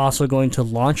 and it's also going to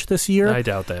launch this year. I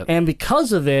doubt that. And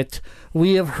because of it,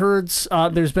 we have heard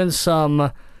there's been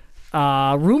some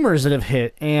rumors that have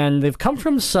hit, and they've come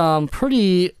from some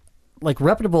pretty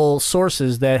reputable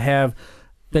sources that have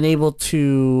been able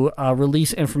to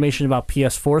release information about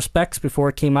PS4 specs before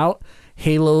it came out.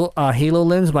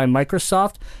 HoloLens by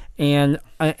Microsoft, and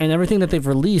everything that they've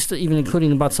released, even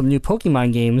including about some new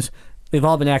Pokemon games, they've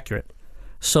all been accurate.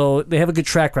 So they have a good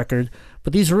track record.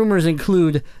 But these rumors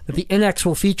include that the NX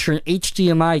will feature an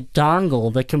HDMI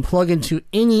dongle that can plug into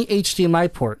any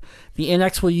HDMI port. The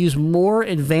NX will use more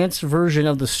advanced version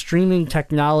of the streaming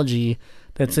technology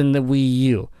that's in the Wii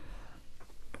U.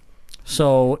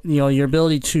 So, your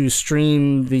ability to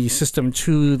stream the system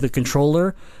to the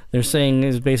controller, they're saying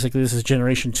is basically this is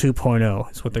generation 2.0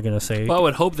 is what they're going to say. Well, I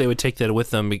would hope they would take that with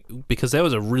them because that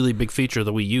was a really big feature of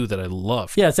the Wii U that I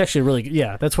loved. Yeah, it's actually really good.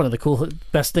 Yeah, that's one of the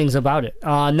best things about it.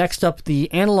 Next up,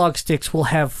 the analog sticks will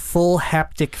have full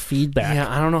haptic feedback. Yeah,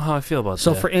 I don't know how I feel about that.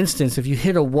 So, for instance, if you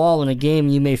hit a wall in a game,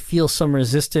 you may feel some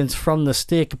resistance from the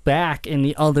stick back in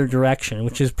the other direction,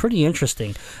 which is pretty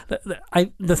interesting.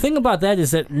 The thing about that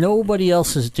is that nobody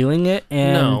else is doing it,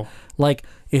 and No.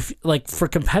 if for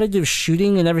competitive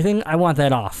shooting and everything, I want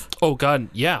that off. Oh God,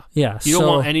 yeah. Yeah, You don't so-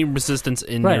 want any resistance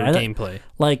in Right, your I don't- gameplay.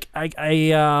 But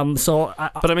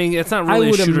But I mean, it's not I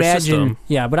really would a shooter imagine, system.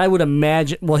 yeah, but I would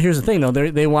imagine. Well, here's the thing, though;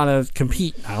 they want to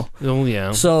compete now, Oh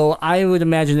yeah. so I would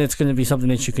imagine it's going to be something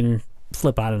that you can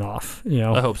flip on and off.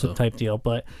 I hope so. type deal.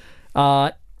 But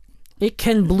it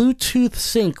can Bluetooth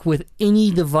sync with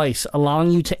any device, allowing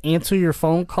you to answer your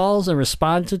phone calls and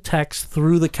respond to text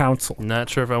through the console. Not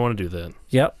sure if I want to do that.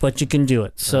 Yep, but you can do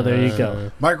it. So there you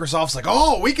go. Microsoft's like,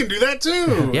 oh, we can do that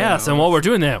too. Yes, and while we're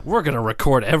doing that, we're going to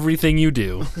record everything you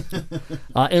do.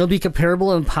 It'll be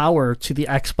comparable in power to the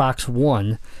Xbox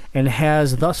One and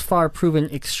has thus far proven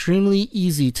extremely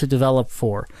easy to develop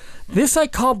for. This I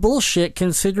call bullshit,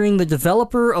 considering the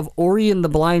developer of Ori and the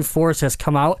Blind Forest has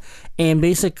come out and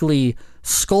basically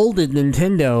scolded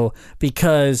Nintendo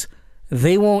because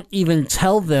they won't even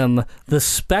tell them the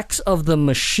specs of the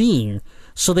machine,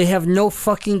 so they have no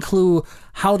fucking clue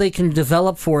how they can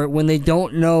develop for it when they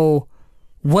don't know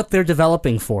what they're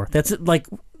developing for. That's like,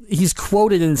 he's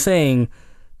quoted in saying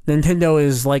Nintendo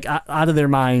is like out of their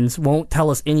minds, won't tell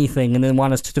us anything, and then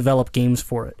want us to develop games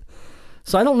for it.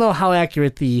 So I don't know how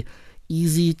accurate the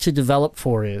easy to develop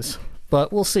for is,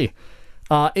 but we'll see.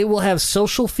 It will have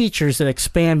social features that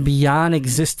expand beyond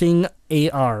existing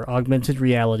AR, augmented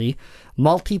reality,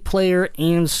 multiplayer,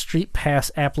 and Street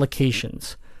Pass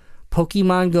applications.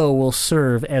 Pokemon Go will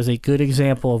serve as a good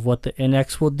example of what the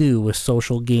NX will do with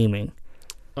social gaming.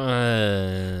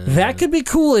 That could be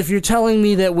cool if you're telling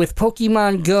me that with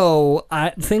Pokemon Go,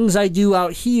 things I do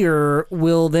out here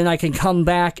then I can come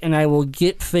back and I will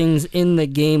get things in the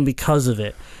game because of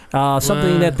it.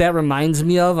 Something that reminds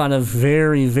me of on a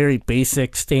very, very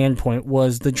basic standpoint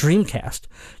was the Dreamcast.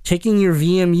 Taking your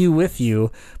VMU with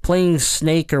you, playing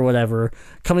Snake or whatever,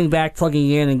 coming back, plugging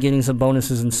in, and getting some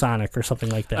bonuses in Sonic or something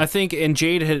like that. I think, and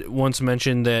Jade had once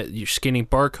mentioned that you're scanning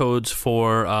barcodes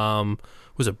for,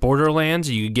 was it Borderlands?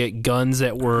 You could get guns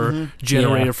that were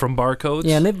generated from barcodes.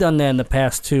 Yeah, and they've done that in the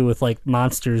past too with like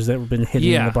monsters that have been hidden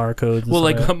in the barcodes. Well,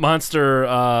 like that. Monster,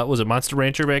 was it Monster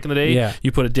Rancher back in the day? Yeah.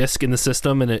 You put a disc in the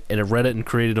system and it read it and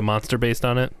created a monster based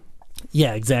on it.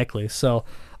 Yeah, exactly. So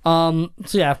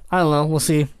yeah, I don't know. We'll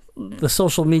see. The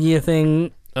social media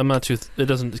thing. I'm not too. It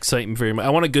doesn't excite me very much. I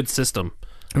want a good system.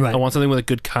 Right. I want something with a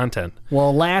good content.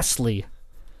 Well, lastly,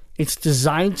 it's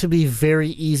designed to be very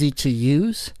easy to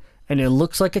use, and it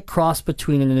looks like a cross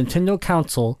between a Nintendo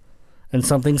console and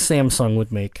something Samsung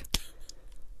would make.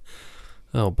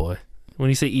 Oh boy! When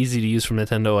you say easy to use from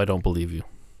Nintendo, I don't believe you.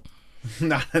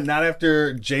 Not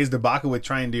after Jay's debacle with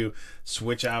trying to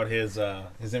switch out his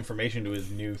information to his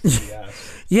new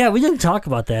 3DS. Yeah, we didn't talk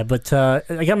about that, but I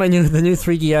got the new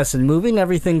 3DS and moving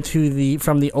everything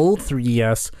from the old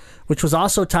 3DS, which was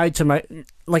also tied to my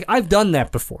I've done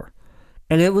that before,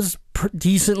 and it was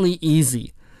decently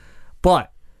easy,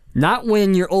 but Not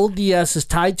when your old DS is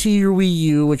tied to your Wii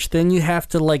U, which then you have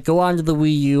to like go onto the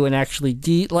Wii U and actually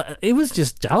it was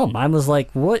just dumb. I was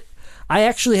like, what? I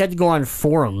actually had to go on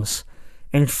forums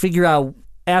and figure out,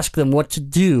 ask them what to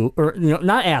do, or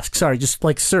not ask, sorry, just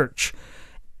like search.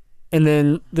 And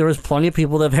then there was plenty of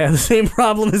people that have had the same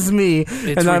problem as me. It's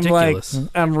and ridiculous. I'm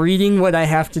like, I'm reading what I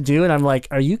have to do, and I'm like,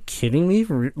 are you kidding me?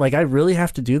 Like, I really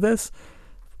have to do this?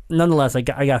 Nonetheless, I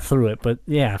got through it. But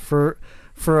yeah, for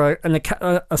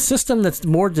a system that's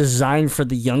more designed for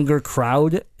the younger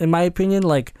crowd, in my opinion,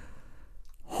 like,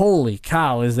 holy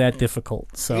cow, is that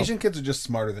difficult? So Asian kids are just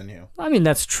smarter than you. I mean,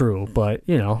 that's true, but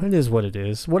it is what it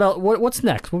is. What else? What's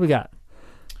next? What we got?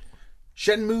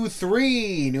 Shenmue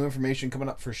 3. New information coming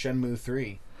up for Shenmue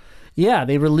 3. Yeah,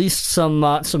 they released some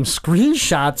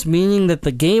screenshots, meaning that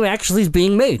the game actually is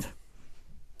being made.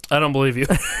 I don't believe you.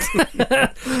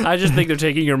 I just think they're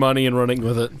taking your money and running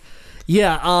with it.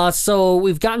 Yeah, so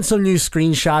we've gotten some new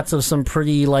screenshots of some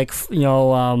pretty, like,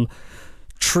 flower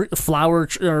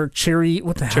or cherry,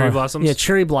 what the hell? Cherry blossoms? Yeah,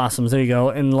 cherry blossoms, there you go.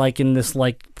 And, like, in this,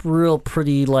 like, real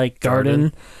pretty, like,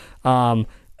 garden.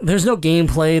 There's no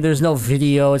gameplay, there's no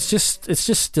video, it's just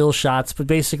still shots, but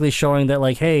basically showing that,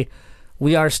 like, hey,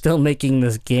 we are still making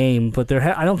this game, but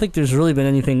I don't think there's really been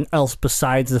anything else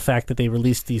besides the fact that they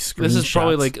released these screenshots. This is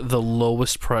probably, like, the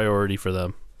lowest priority for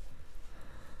them.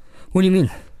 What do you mean?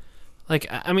 Like,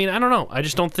 I mean, I don't know. I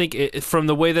just don't think from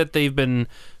the way that they've been,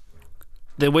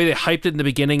 the way they hyped it in the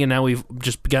beginning, and now we've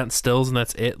just gotten stills, and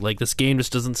that's it. Like, this game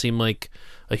just doesn't seem like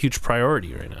a huge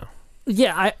priority right now.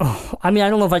 Yeah, I mean, I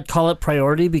don't know if I'd call it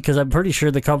priority, because I'm pretty sure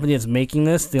the company that's making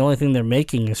this, the only thing they're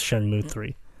making is Shenmue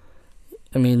 3.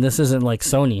 I mean, this isn't like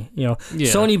Sony. Yeah.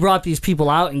 Sony brought these people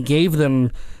out and gave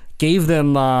them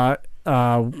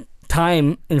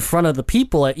time in front of the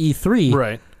people at E3.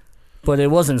 Right. But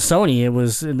it wasn't Sony.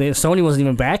 Sony wasn't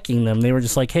even backing them. They were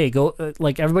just like, hey, go,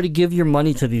 like, everybody give your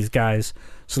money to these guys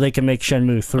so they can make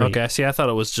Shenmue 3. Okay, see, I thought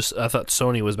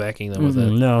Sony was backing them with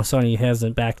it. No, Sony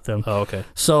hasn't backed them. Oh, okay.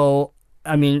 So,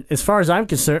 I mean, as far as I'm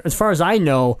concerned, as far as I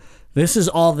know, this is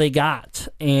all they got.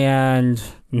 And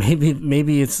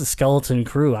maybe it's the skeleton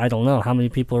crew. I don't know how many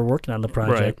people are working on the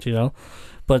project,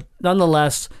 But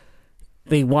nonetheless,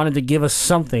 they wanted to give us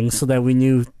something so that we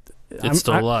knew it's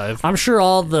still alive. I'm sure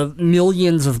all the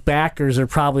millions of backers are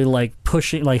probably like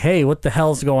pushing, like, hey, what the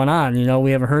hell's going on?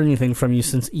 We haven't heard anything from you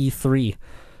since E3.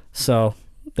 So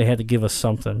they had to give us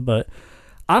something. But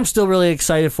I'm still really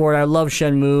excited for it. I love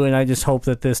Shenmue, and I just hope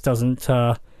that this doesn't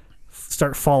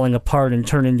start falling apart and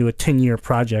turn into a 10-year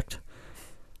project.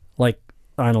 Like,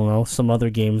 I don't know, some other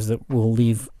games that we'll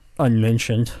leave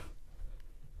unmentioned.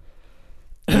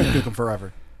 Duke Nukem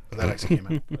Forever. But that actually came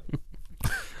out.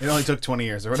 It only took 20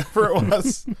 years or whatever it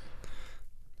was.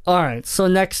 All right, so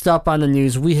next up on the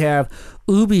news, we have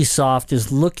Ubisoft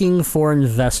is looking for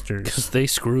investors. Because they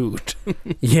screwed.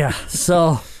 Yeah,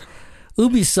 so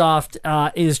Ubisoft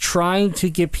is trying to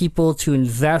get people to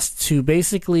invest to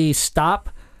basically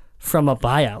stop from a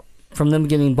buyout, from them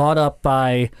getting bought up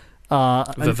by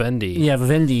Vivendi.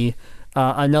 Vivendi,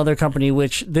 another company,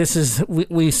 which this is,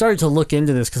 we started to look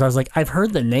into this because I was like, I've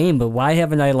heard the name, but why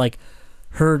haven't I, like,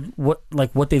 heard what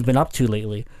they've been up to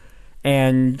lately?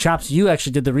 And Chops, you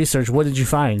actually did the research. What did you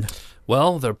find?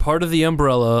 Well, they're part of the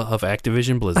umbrella of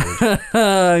Activision Blizzard.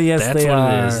 Yes, that's they what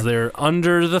are. it is. They're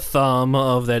under the thumb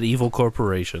of that evil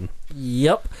corporation.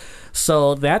 Yep.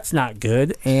 So that's not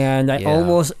good. And I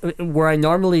almost, where I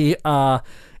normally am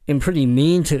pretty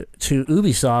mean to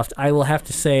Ubisoft, I will have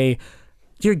to say,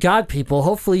 dear God, people,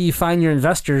 hopefully you find your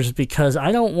investors, because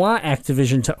I don't want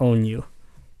Activision to own you.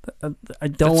 I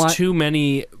don't want too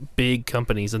many big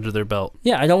companies under their belt.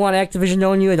 Yeah, I don't want Activision to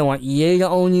own you. I don't want EA to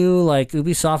own you. Like,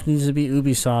 Ubisoft needs to be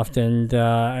Ubisoft, and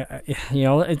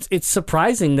it's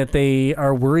surprising that they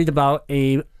are worried about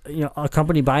a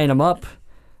company buying them up.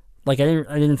 Like, I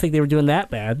didn't think they were doing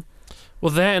that bad.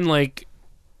 Well, then, like,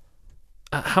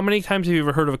 how many times have you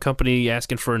ever heard of a company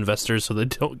asking for investors so they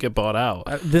don't get bought out?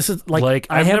 This is like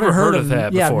I've never heard of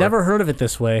that before. Yeah, I've never heard of it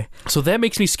this way. So that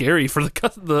makes me scary for a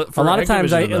lot of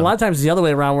times. A lot of times the other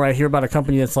way around, where I hear about a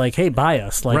company that's like, "Hey, buy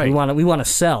us! Like, we want to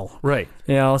sell." Right.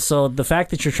 So the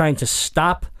fact that you're trying to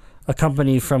stop a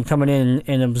company from coming in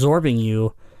and absorbing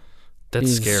you,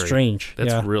 that's scary. Strange.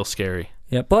 That's real scary.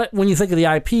 Yeah, but when you think of the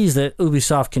IPs that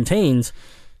Ubisoft contains,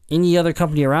 any other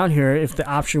company around here, if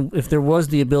there was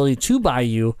the ability to buy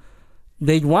you,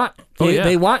 they want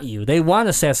you. They want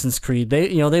Assassin's Creed.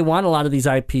 They want a lot of these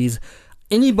IPs.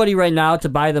 Anybody right now to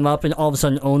buy them up and all of a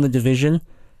sudden own the Division,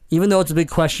 even though it's a big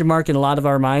question mark in a lot of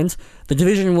our minds, the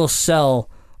Division will sell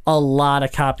a lot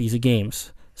of copies of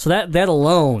games. So that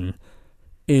alone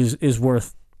is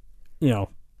worth,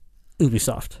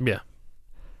 Ubisoft. Yeah.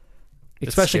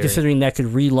 especially scary. considering that could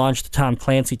relaunch the Tom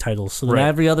Clancy titles. So then Right.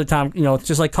 every other time, it's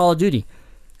just like Call of Duty.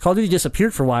 Call of Duty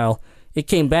disappeared for a while. It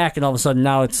came back, and all of a sudden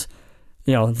now it's,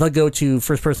 the go-to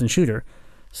first-person shooter.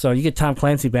 So you get Tom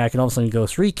Clancy back, and all of a sudden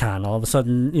Ghost Recon. All of a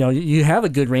sudden, you have a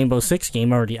good Rainbow Six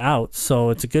game already out, so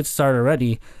it's a good start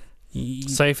already.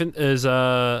 Siphon is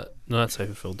no, not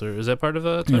Siphon Filter. Is that part of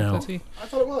Tom No. Clancy? I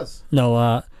thought it was.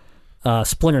 No,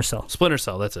 Splinter Cell. Splinter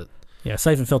Cell. That's it. Yeah,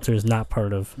 Siphon Filter is not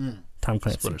part of Tom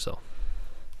Clancy. Splinter Cell.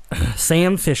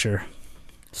 Sam Fisher,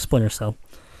 Splinter Cell,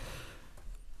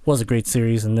 was a great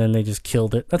series, and then they just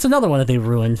killed it. That's another one that they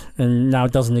ruined, and now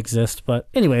it doesn't exist. But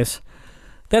anyways,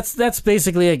 that's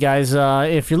basically it, guys.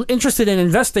 If you're interested in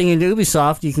investing into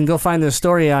Ubisoft, you can go find this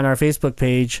story on our Facebook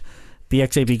page,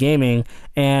 BXAB Gaming,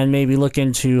 and maybe look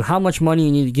into how much money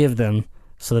you need to give them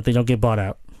so that they don't get bought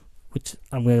out, which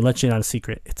I'm going to let you in on a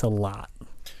secret. It's a lot.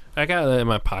 I got that in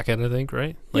my pocket, I think,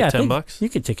 right? Like I $10? think you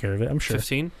could take care of it, I'm sure.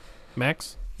 15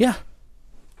 max? Yeah.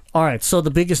 All right, so the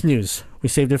biggest news. We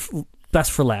saved it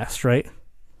best for last, right?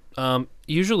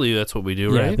 Usually that's what we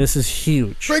do, Yeah, right? this is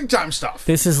huge. Big time stuff.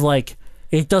 This is like,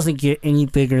 it doesn't get any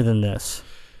bigger than this.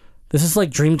 This is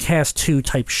like Dreamcast 2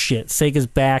 type shit. Sega's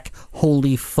back.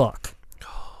 Holy fuck.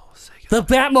 Oh, Sega. The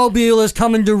Batmobile is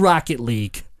coming to Rocket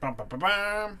League. Bum, bum, bum,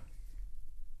 bum.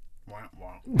 Wah,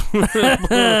 wah.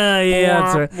 Yeah,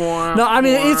 that's right. No, I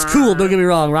mean, it's cool. Don't get me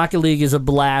wrong. Rocket League is a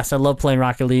blast. I love playing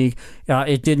Rocket League.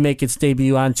 It did make its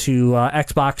debut onto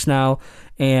Xbox now.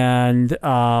 And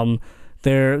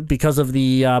because of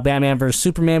the Batman vs.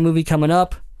 Superman movie coming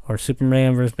up, or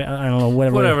Superman vs. I don't know,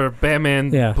 Whatever.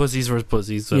 Batman, Yeah. pussies versus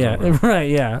pussies. Yeah, right,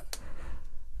 yeah.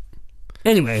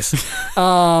 Anyways,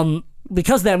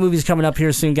 because that movie's coming up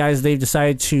here soon, guys, they've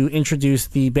decided to introduce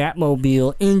the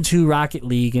Batmobile into Rocket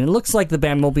League, and it looks like the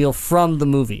Batmobile from the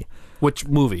movie, Which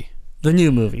movie? the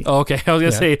new movie. Oh, okay, I was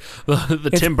going to say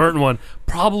the Tim Burton one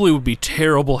probably would be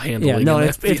terrible handling. Yeah, no, in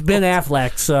it's that Ben field.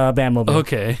 Affleck's Batmobile.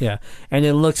 Okay. Yeah, and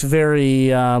it looks very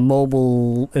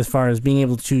mobile as far as being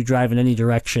able to drive in any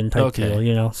direction type Okay.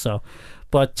 deal, so.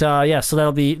 But yeah, so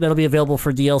that'll be available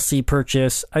for DLC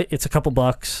purchase. It's a couple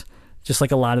bucks, just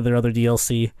like a lot of their other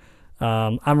DLC.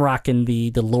 I'm rocking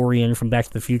the DeLorean from Back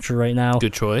to the Future right now,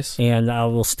 Good choice. and I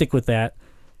will stick with that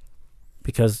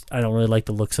because I don't really like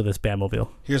the looks of this Batmobile.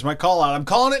 Here's my call out. I'm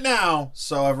calling it now,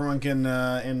 so everyone can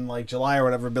in like July or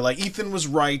whatever be like, Ethan was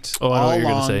right. Oh, I know all what you're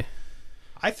going along. to say.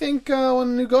 I think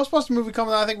when the new Ghostbuster movie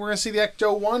comes out, I think we're going to see the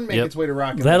Ecto 1 make Yep. its way to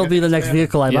Rocket League. That'll I be think the it's next gonna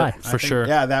vehicle I Yeah, buy. for I think, sure.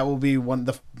 Yeah, that will be one.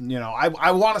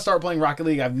 I want to start playing Rocket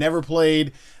League. I've never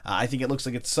played. I think it looks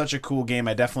like it's such a cool game.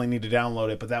 I definitely need to download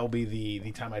it. But that will be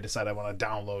the time I decide I want to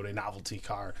download a novelty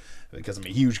car because I'm a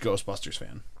huge Ghostbusters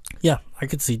fan. Yeah, I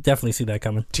could definitely see that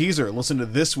coming. Teaser. Listen to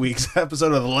this week's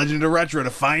episode of The Legend of Retro to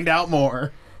find out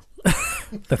more.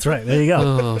 That's right. There you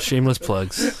go. Oh, shameless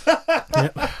plugs.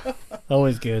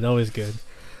 Always good. Always good.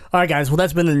 All right, guys. Well,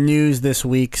 that's been the news this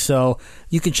week. So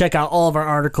you can check out all of our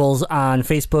articles on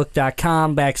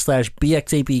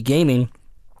Facebook.com/BXAP Gaming.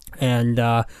 And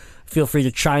feel free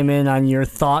to chime in on your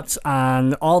thoughts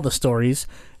on all the stories.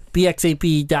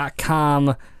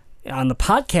 BXAP.com on the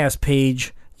podcast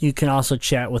page, you can also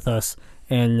chat with us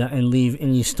and leave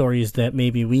any stories that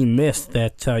maybe we missed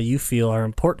that you feel are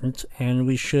important and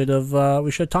we should have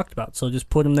talked about. So just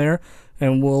put them there,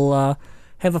 and we'll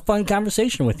have a fun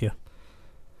conversation with you.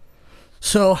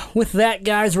 So with that,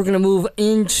 guys, we're going to move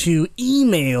into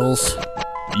emails.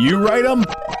 You write them,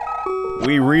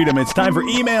 we read them. It's time for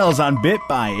emails on Bit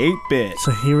by 8-Bit.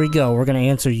 So here we go. We're going to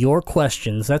answer your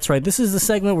questions. That's right. This is the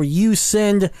segment where you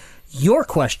send your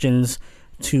questions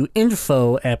to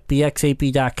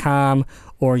info@bxap.com,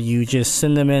 or you just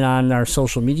send them in on our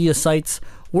social media sites.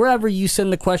 Wherever you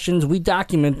send the questions, we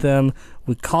document them.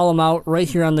 We call them out right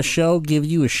here on the show, give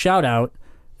you a shout out,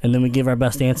 and then we give our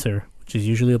best answer, which is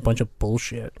usually a bunch of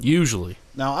bullshit. Usually.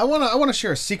 Now, I want to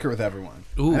share a secret with everyone.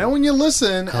 Ooh. I know when you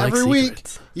listen I like every week,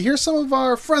 secrets. you hear some of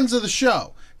our friends of the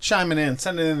show chiming in,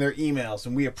 sending in their emails,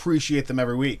 and we appreciate them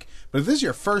every week. But if this is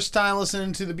your first time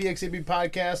listening to the BXAB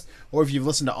podcast, or if you've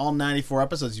listened to all 94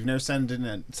 episodes, you've never sent in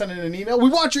an email, we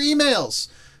want your emails.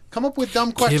 Come up with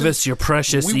dumb questions. Give us your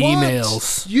precious We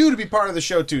emails. want you to be part of the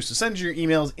show, too. So send your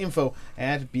emails,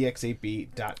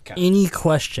 info@bxab.com. Any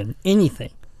question, anything.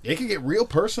 It can get real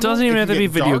personal. Doesn't even It have can to be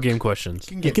get video dark. game questions.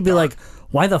 It could be like,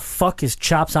 why the fuck is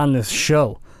Chops on this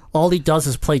show? All he does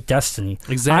is play Destiny.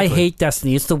 Exactly. I hate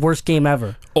Destiny. It's the worst game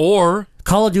ever. Or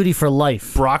Call of Duty for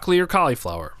life. broccoli or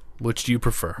cauliflower. Which do you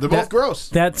prefer? They're both gross.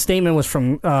 That statement was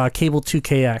from Cable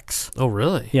 2KX. Oh,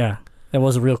 really? Yeah,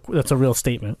 that's a real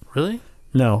statement. Really?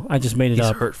 No, I just made it He's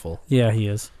up. hurtful. Yeah, he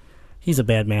is. He's a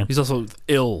bad man. He's also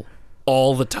ill.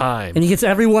 all the time. And he gets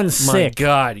everyone My sick.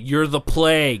 God, you're the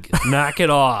plague. Knock it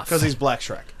off. Because he's Black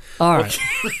Shrek. All right.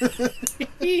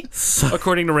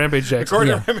 According to Rampage Jackson.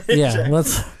 According Yeah, to Rampage yeah.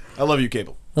 Jackson. I love you,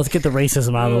 Cable. Let's get the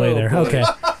racism out of the way there. Okay.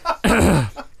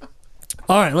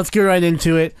 All right, let's get right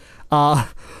into it.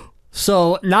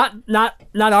 So not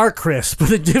our Chris,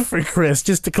 but a different Chris,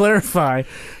 just to clarify,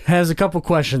 has a couple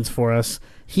questions for us.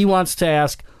 He wants to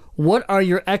ask, what are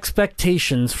your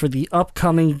expectations for the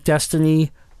upcoming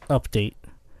Destiny update?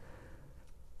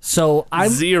 So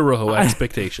Zero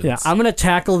expectations. Yeah, I'm going to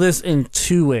tackle this in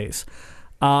two ways.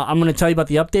 I'm going to tell you about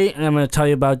the update, and I'm going to tell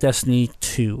you about Destiny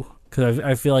 2. Because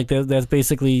I feel like that's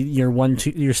basically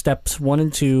your steps 1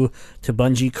 and 2 to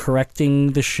Bungie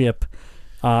correcting the ship,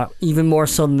 even more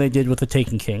so than they did with the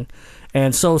Taken King.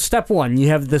 And so step 1, you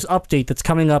have this update that's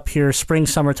coming up here spring,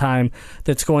 summertime,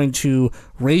 that's going to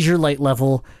raise your light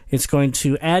level. It's going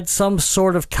to add some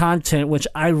sort of content, which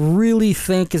I really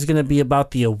think is going to be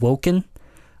about the Awoken.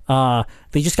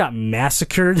 They just got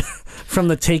massacred from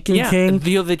the Taken King.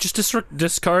 They just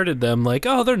discarded them like,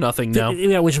 oh, they're nothing now.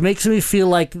 Yeah, which makes me feel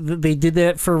like they did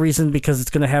that for a reason, because it's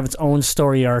going to have its own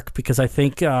story arc, because I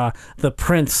think the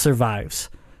Prince survives.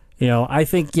 I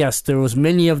think, yes, there was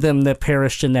many of them that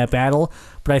perished in that battle,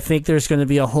 but I think there's going to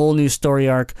be a whole new story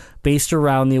arc based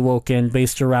around the Awoken,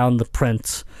 based around the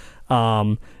Prince,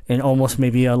 and almost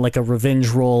maybe like a revenge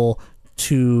role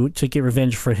to get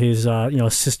revenge for his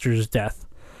sister's death.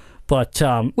 But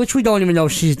which we don't even know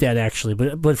if she's dead, actually.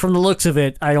 But from the looks of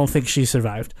it, I don't think she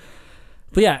survived.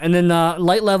 But yeah, and then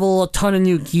light level, a ton of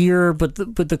new gear. But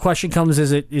the question comes: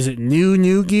 is it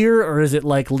new gear, or is it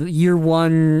like year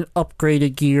 1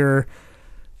 upgraded gear?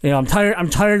 I'm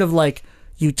tired of like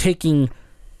you taking.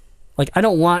 Like, I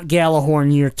don't want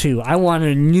Galahorn year 2. I want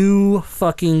a new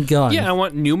fucking gun. Yeah, I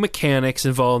want new mechanics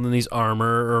involved in these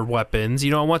armor or weapons.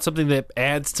 I want something that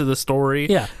adds to the story,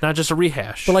 not just a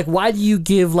rehash. But, like, why do you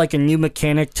give, like, a new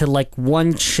mechanic to, like,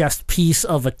 one chest piece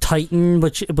of a Titan,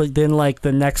 but then, like,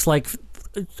 the next, like,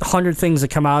 100 things that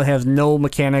come out have no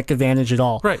mechanic advantage at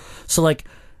all? Right. So, like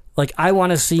I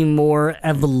want to see more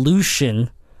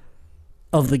evolution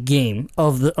of the game,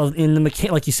 in the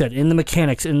like you said, in the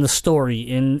mechanics, in the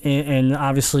story, and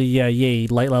obviously, yay,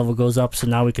 light level goes up, so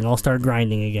now we can all start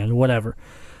grinding again, whatever.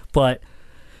 But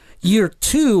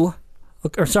Destiny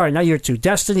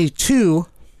 2,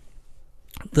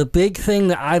 the big thing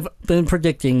that I've been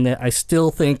predicting that I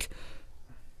still think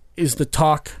is the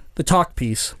talk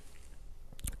piece.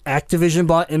 Activision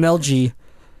bought MLG.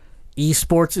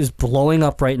 Esports is blowing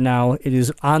up right now. It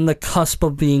is on the cusp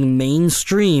of being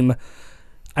mainstream.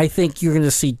 I think you're going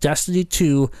to see Destiny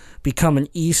 2 become an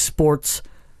esports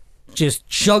just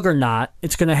juggernaut.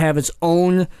 It's going to have its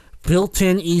own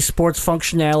built-in esports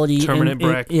functionality. Tournament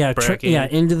bracket.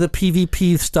 Into the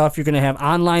PvP stuff. You're going to have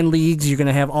online leagues. You're going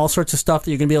to have all sorts of stuff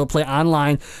that you're going to be able to play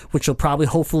online, which will probably,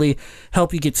 hopefully,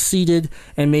 help you get seeded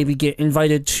and maybe get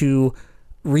invited to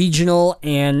regional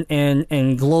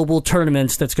and global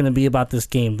tournaments that's going to be about this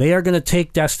game. They are going to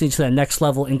take Destiny to that next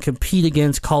level and compete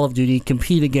against Call of Duty,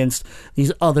 compete against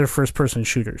these other first-person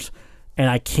shooters. And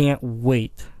I can't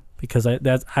wait, because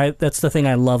that's the thing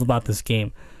I love about this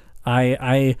game.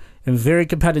 I am very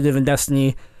competitive in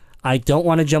Destiny. I don't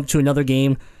want to jump to another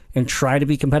game and try to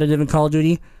be competitive in Call of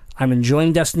Duty. I'm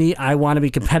enjoying Destiny. I want to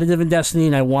be competitive in Destiny,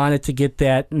 and I want it to get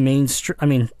that mainstream. I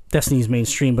mean, Destiny's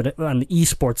mainstream, but on the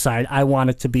esports side, I want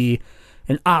it to be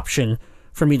an option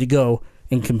for me to go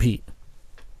and compete.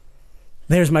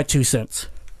 There's my 2 cents.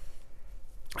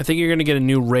 I think you're going to get a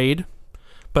new raid,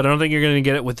 but I don't think you're going to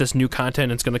get it with this new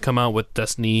content. It's going to come out with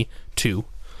Destiny 2.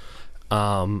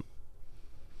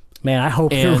 Man, I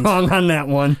hope you're wrong on that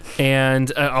one.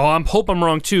 And I hope I'm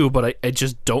wrong too, but I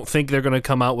just don't think they're going to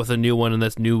come out with a new one and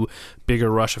this new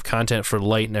bigger rush of content for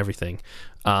light and everything.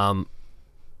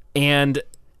 And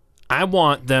I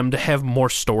want them to have more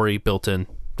story built in.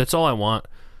 That's all I want.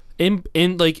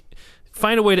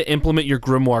 Find a way to implement your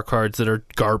Grimoire cards that are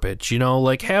garbage,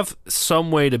 like have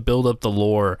some way to build up the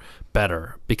lore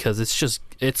better, because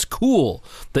it's cool.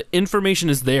 The information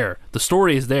is there, the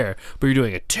story is there, but you're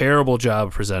doing a terrible job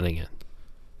of presenting it.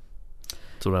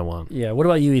 That's what I want. Yeah. What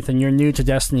about you, Ethan? You're new to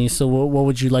Destiny, so what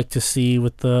would you like to see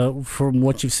from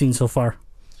what you've seen so far?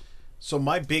 So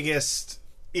my biggest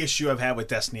issue I've had with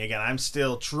Destiny, again, I'm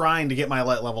still trying to get my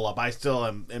light level up. I still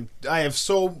am I have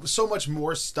so much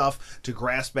more stuff to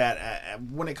grasp at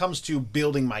when it comes to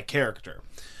building my character.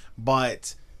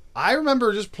 But I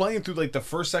remember just playing through like the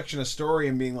first section of story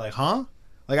and being like, huh?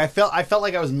 Like I felt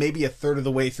like I was maybe a third of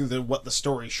the way through what the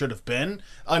story should have been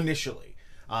initially.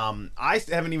 I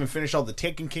haven't even finished all the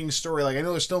Taken King story. Like, I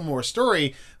know there's still more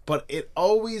story, but it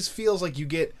always feels like you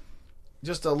get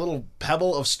just a little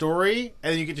pebble of story,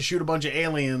 and then you get to shoot a bunch of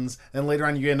aliens, and later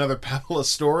on you get another pebble of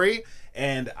story.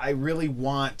 And I really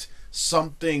want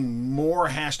something more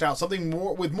hashed out, something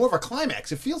more with more of a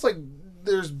climax. It feels like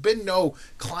there's been no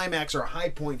climax or high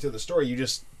point to the story. You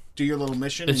just do your little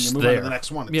mission and you move on to the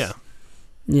next one.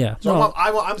 Yeah. So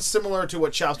I'm similar to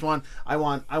what Chops want. I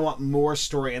want more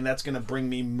story, and that's going to bring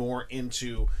me more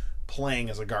into playing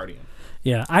as a Guardian.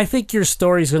 Yeah, I think your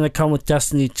story is going to come with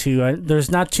Destiny 2.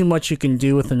 There's not too much you can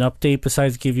do with an update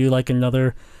besides give you like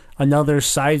another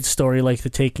side story like The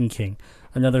Taken King,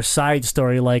 another side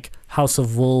story like House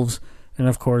of Wolves, and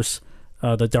of course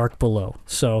The Dark Below.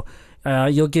 So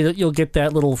you'll get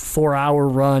that little 4-hour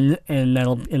run, and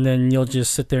then you'll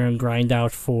just sit there and grind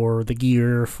out for the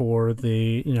gear, for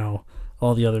the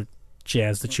all the other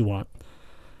jazz that you want.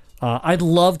 I'd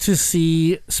love to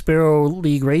see Sparrow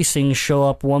League Racing show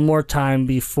up one more time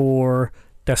before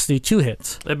Destiny 2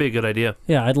 hits. That'd be a good idea.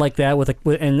 Yeah, I'd like that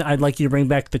and I'd like you to bring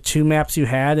back the 2 maps you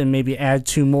had and maybe add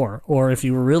 2 more, or if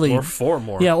you were really or 4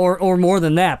 more. Yeah, or more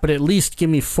than that, but at least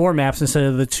give me 4 maps instead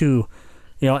of the 2.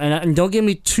 And don't give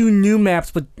me 2 new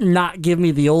maps, but not give me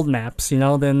the old maps.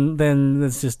 Then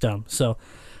it's just dumb. So,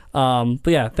 but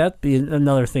yeah, that'd be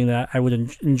another thing that I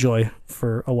would enjoy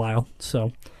for a while.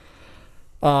 So.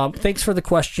 Thanks for the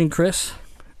question, Chris.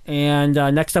 And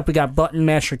next up, we got Button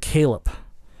Masher Caleb.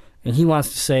 And he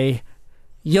wants to say,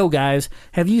 yo, guys,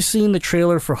 have you seen the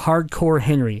trailer for Hardcore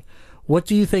Henry? What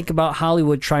do you think about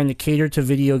Hollywood trying to cater to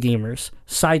video gamers?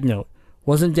 Side note,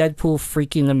 wasn't Deadpool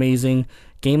freaking amazing?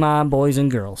 Game on, boys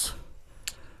and girls.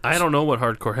 I don't know what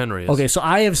Hardcore Henry is. Okay, so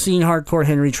I have seen Hardcore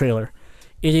Henry trailer.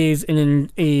 It is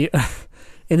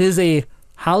a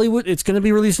Hollywood. It's going to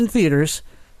be released in theaters.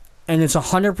 And it's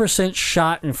 100%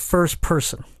 shot in first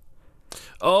person.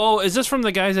 Oh, is this from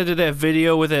the guys that did that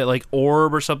video with that like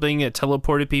orb or something that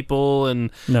teleported people and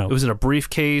no. It was in a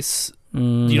briefcase? Do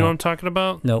you know what I'm talking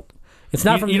about? Nope. It's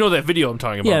not you know that video I'm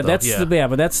talking about. Yeah,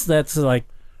 but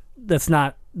that's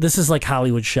not. This is like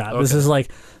Hollywood shot. Okay. This is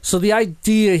like, so the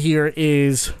idea here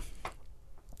is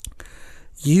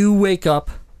you wake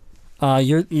up,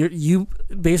 you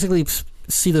basically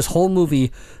see this whole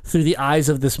movie through the eyes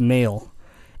of this male.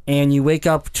 And you wake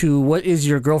up to what is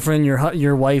your girlfriend,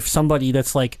 your wife, somebody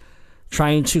that's like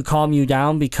trying to calm you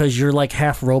down because you're like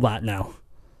half robot now.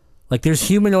 Like there's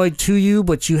humanoid to you,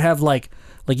 but you have like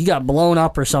you got blown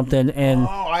up or something. And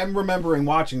I'm remembering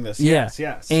watching this. Yeah.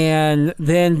 Yes. And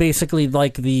then basically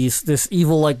like this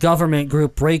evil like government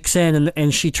group breaks in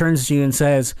and she turns to you and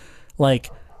says like,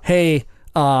 hey,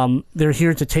 they're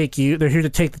here to take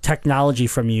the technology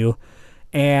from you,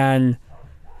 and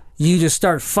you just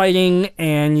start fighting,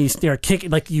 and you start kicking.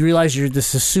 Like you realize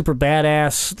this is super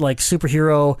badass, like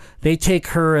superhero. They take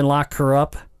her and lock her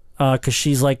up because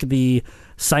she's like the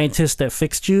scientist that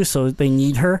fixed you, so they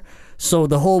need her. So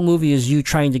the whole movie is you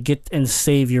trying to get and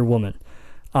save your woman.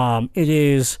 It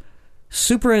is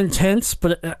super intense,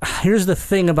 but here's the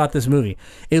thing about this movie: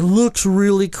 it looks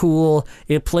really cool.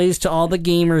 It plays to all the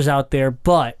gamers out there,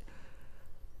 but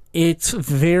it's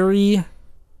very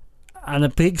on a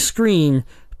big screen.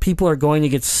 People are going to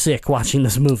get sick watching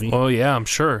this movie. Oh yeah, I'm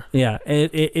sure. Yeah,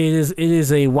 it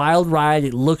is a wild ride.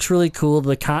 It looks really cool.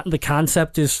 The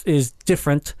concept is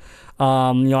different.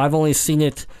 I've only seen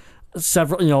it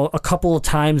a couple of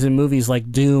times in movies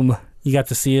like Doom. You got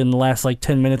to see it in the last like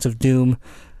 10 minutes of Doom,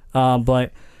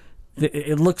 but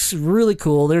it looks really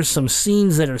cool. There's some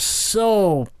scenes that are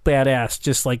so badass.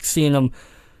 Just like seeing them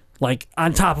like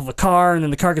on top of a car, and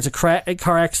then the car gets a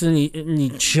car accident, and he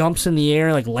jumps in the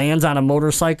air, like lands on a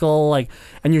motorcycle, like,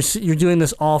 and you're doing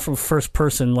this all from first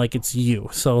person, like it's you.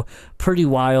 So pretty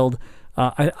wild.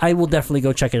 I will definitely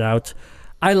go check it out.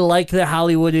 I like that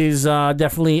Hollywood is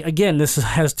definitely, again, this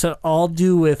has to all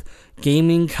do with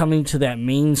gaming coming to that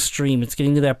mainstream. It's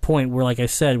getting to that point where, like I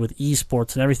said, with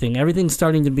esports and everything's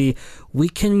starting to be, we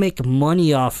can make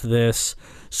money off this,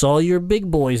 so all your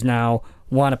big boys now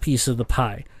want a piece of the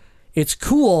pie. It's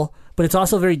cool, but it's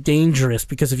also very dangerous,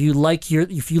 because if you like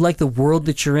the world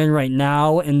that you're in right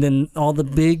now, and then all the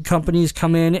big companies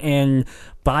come in and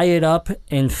buy it up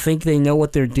and think they know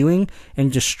what they're doing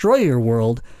and destroy your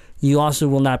world, you also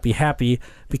will not be happy,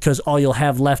 because all you'll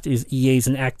have left is EAs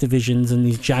and Activisions and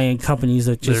these giant companies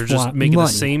that they're just want making money.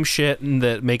 the same shit and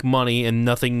that make money, and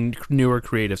nothing newer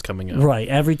creatives coming out. Right.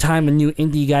 Every time a new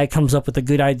indie guy comes up with a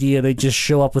good idea, they just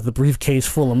show up with a briefcase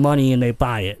full of money and they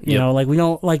buy it. You know, like we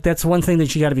don't like, that's one thing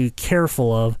that you got to be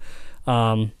careful of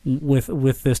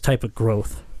with this type of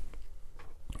growth.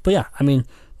 But yeah, I mean,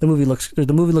 the movie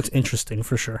looks interesting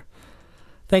for sure.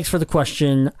 Thanks for the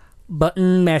question,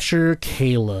 Button Masher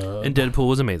Caleb. And Deadpool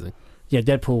was amazing. Yeah,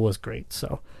 Deadpool was great.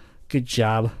 So, good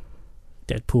job,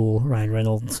 Deadpool, Ryan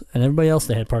Reynolds, and everybody else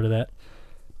that had part of that.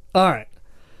 All right.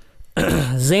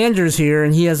 Xander's here,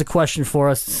 and he has a question for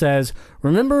us. It says,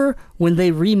 remember when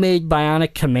they remade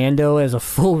Bionic Commando as a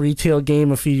full retail game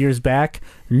a few years back?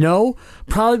 No,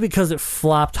 probably because it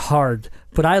flopped hard,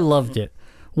 but I loved it.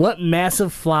 What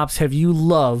massive flops have you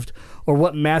loved, or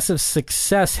what massive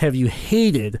success have you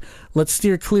hated? Let's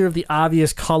steer clear of the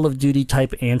obvious Call of Duty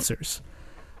type answers.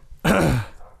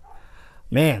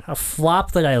 Man, a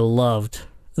flop that I loved.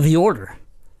 The Order.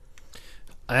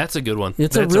 That's a good one.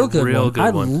 It's That's a real good one. I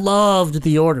one. loved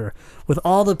The Order. With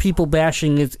all the people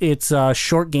bashing its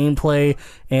short gameplay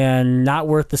and not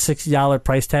worth the $60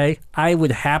 price tag, I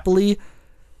would happily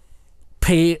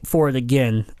pay for it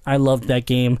again. I loved that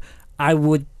game. I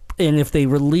would, and if they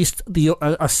released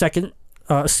a second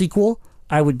sequel,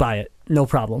 I would buy it. No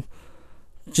problem.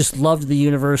 Just loved the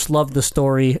universe, loved the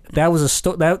story. That was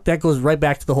that goes right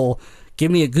back to the whole, give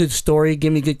me a good story,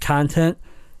 give me good content,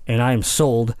 and I am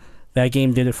sold. That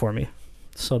game did it for me.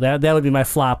 So that would be my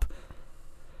flop.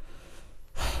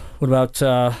 What about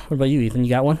you, Ethan? You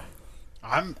got one?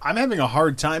 I'm having a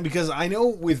hard time because I know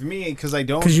with me, because I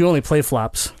don't... Because you only play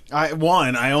flops. I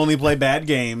only play bad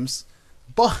games,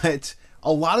 but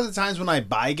a lot of the times when I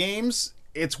buy games,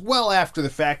 it's well after the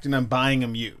fact and I'm buying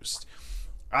them used.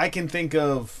 I can think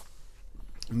of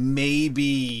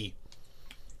maybe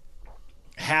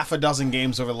half a dozen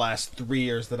games over the last 3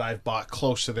 years that I've bought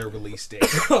close to their release date.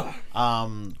 So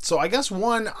I guess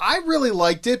one, I really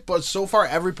liked it, but so far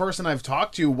every person I've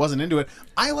talked to wasn't into it.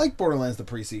 I like Borderlands the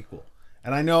pre-sequel.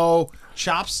 And I know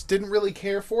Chops didn't really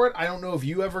care for it. I don't know if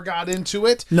you ever got into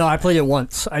it. No, I played it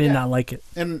once. I did not like it.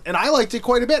 And I liked it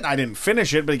quite a bit. I didn't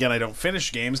finish it, but again, I don't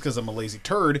finish games because I'm a lazy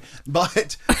turd.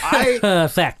 But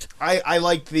fact. I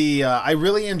liked the. I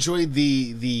really enjoyed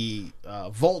the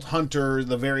Vault Hunter.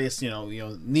 The various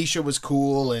Nisha was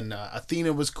cool and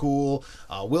Athena was cool.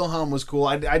 Wilhelm was cool.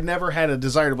 I'd never had a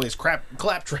desire to play as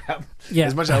Claptrap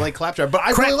as much as I like Claptrap. But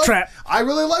I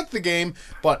really liked the game.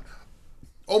 But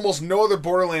almost no other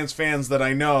Borderlands fans that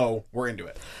I know were into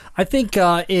it. I think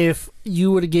if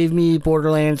you would have gave me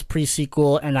Borderlands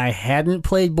pre-sequel and I hadn't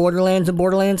played Borderlands and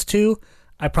Borderlands 2,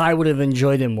 I probably would have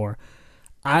enjoyed it more.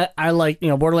 I like,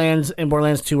 Borderlands and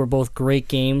Borderlands 2 were both great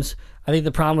games. I think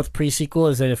the problem with pre-sequel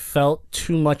is that it felt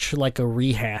too much like a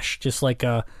rehash, just like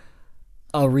a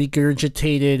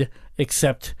regurgitated,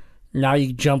 except now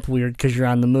you jump weird because you're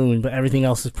on the moon, but everything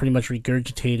else is pretty much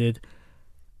regurgitated.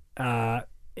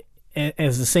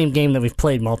 As the same game that we've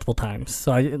played multiple times.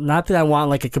 So not that I want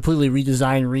like a completely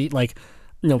redesigned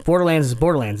Borderlands is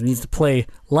Borderlands. It needs to play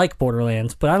like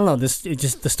Borderlands, but I don't know, the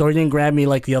story didn't grab me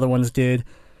like the other ones did.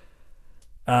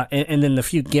 And then the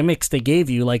few gimmicks they gave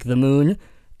you, like the moon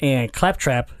and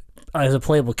Claptrap as a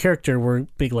playable character, were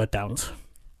big letdowns.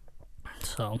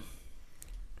 So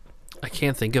I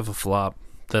can't think of a flop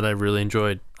that I really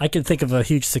enjoyed. I can think of a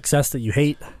huge success that you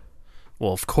hate.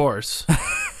 Well, of course.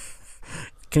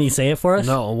 Can you say it for us?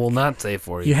 No, we'll not say it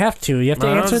for you. You have to. You have to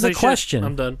answer the question. Shit.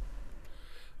 I'm done.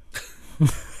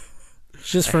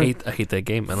 I hate that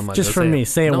game, man. I'm not just for me.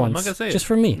 Say it once. I'm not gonna say it. Just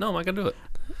for me. No, I'm not gonna do it.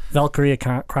 Valkyria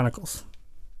Chronicles.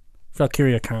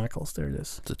 Valkyria Chronicles. There it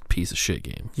is. It's a piece of shit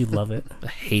game. You love it. I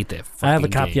hate that fucking I have a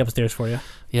copy game. upstairs for you.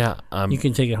 Yeah. You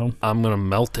can take it home. I'm gonna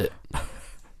melt it.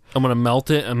 I'm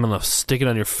gonna stick it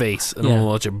on your face, and I'm gonna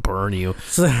let you burn you.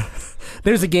 So,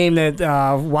 there's a game that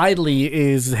widely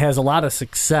has a lot of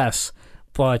success,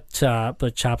 but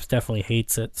Chops definitely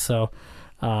hates it. So,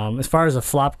 as far as a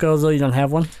flop goes, though, you don't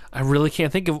have one? I really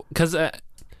can't think of, because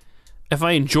if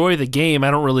I enjoy the game,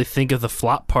 I don't really think of the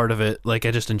flop part of it. Like,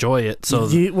 I just enjoy it. So,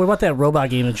 what about that robot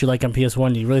game that you like on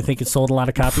PS1? Do you really think it sold a lot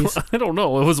of copies? I don't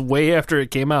know. It was way after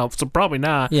it came out, so probably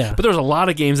not. Yeah. But there's a lot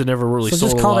of games that never really sold. So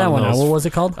just call that one out. What was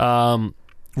it called?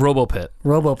 RoboPit.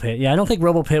 RoboPit. Yeah, I don't think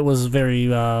RoboPit was very...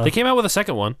 They came out with a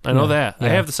second one. I know that. Yeah. I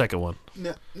have the second one.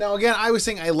 Now, again, I was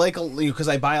saying I like, because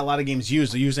I buy a lot of games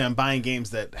used. So usually I'm buying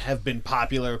games that have been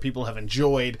popular, people have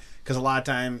enjoyed, because a lot of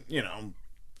time,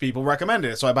 people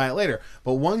recommended it, so I buy it later.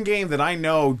 But one game that I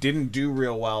know didn't do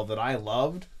real well that I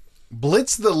loved,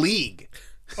 Blitz the League.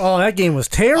 Oh, that game was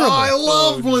terrible. Oh, I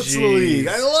love Blitz the League.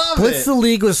 I love it. Blitz the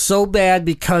League was so bad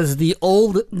because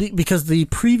the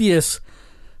previous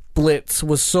Blitz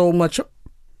was so much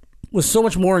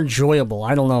more enjoyable.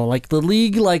 I don't know. Like, the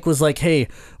League was like, hey,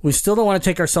 we still don't want to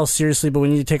take ourselves seriously, but we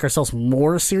need to take ourselves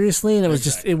more seriously, and it was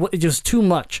just it just too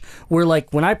much. Where,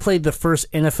 like, when I played the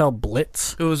first NFL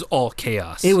Blitz, it was all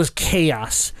chaos. It was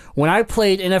chaos. When I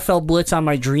played NFL Blitz on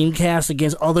my Dreamcast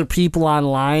against other people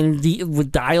online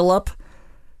with dial-up,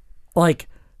 like,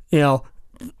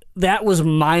 the that was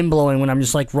mind-blowing when I'm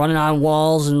just like running on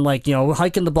walls and like,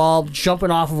 hiking the ball,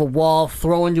 jumping off of a wall,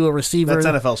 throwing to a receiver.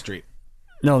 That's NFL Street.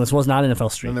 No, this was not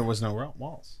NFL Street. And there was no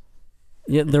walls.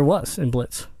 Yeah, there was in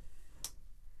Blitz.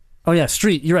 Oh yeah,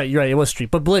 Street. You're right. It was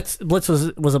Street. But Blitz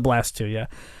was a blast too. Yeah,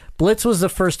 Blitz was the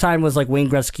first time was like Wayne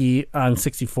Gretzky on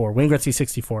 64. Wayne Gretzky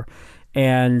 64,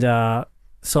 and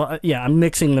I'm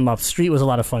mixing them up. Street was a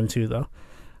lot of fun too, though.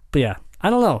 But yeah, I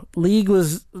don't know. League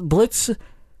was Blitz.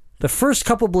 The first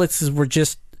couple Blitzes were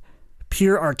just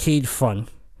pure arcade fun,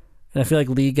 and I feel like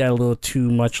League got a little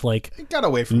too much like It got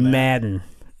away from that. Madden.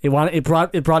 It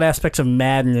brought aspects of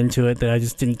Madden into it that I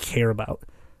just didn't care about.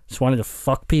 Just wanted to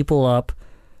fuck people up.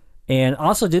 And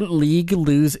also, didn't League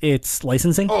lose its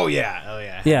licensing? Oh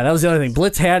yeah. Yeah, that was the other thing.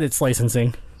 Blitz had its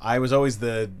licensing. I was always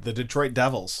the Detroit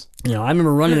Devils. I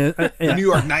remember running it. The New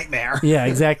York Nightmare. Yeah,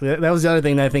 exactly. That was the other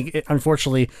thing that I think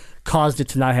unfortunately caused it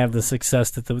to not have the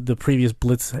success that the previous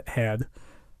Blitz had.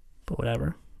 But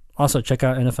whatever. Also, check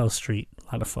out NFL Street.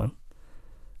 A lot of fun.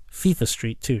 FIFA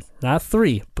Street, too. Not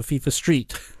 3, but FIFA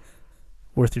Street.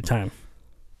 Worth your time.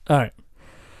 All right.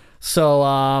 So,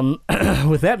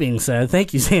 with that being said,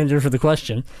 thank you, Xander, for the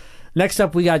question. Next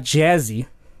up, we got Jazzy.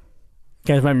 You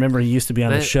guys might remember he used to be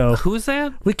on the show. Who's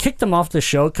that? We kicked him off the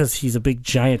show because he's a big,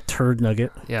 giant turd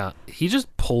nugget. Yeah, he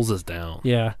just pulls us down.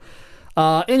 Yeah.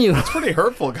 Anyway. It's pretty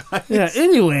hurtful, guys. Yeah,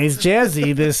 anyways,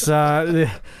 Jazzy,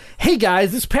 hey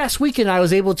guys, this past weekend I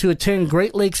was able to attend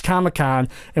Great Lakes Comic-Con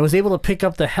and was able to pick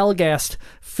up the Helghast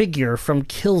figure from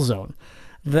Killzone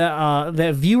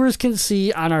that viewers can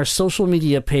see on our social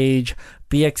media page,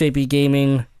 BX8B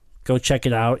Gaming. Go check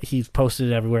it out. He's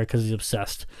posted it everywhere because he's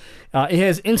obsessed. It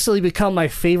has instantly become my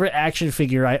favorite action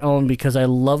figure I own because I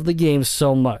love the game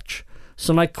so much.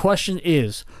 So my question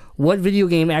is, what video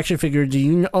game action figure do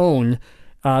you own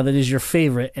that is your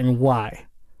favorite and why?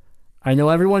 I know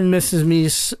everyone misses me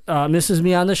on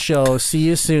the show. See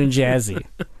you soon, Jazzy.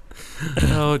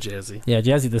 Oh, Jazzy. Yeah,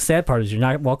 Jazzy, the sad part is you're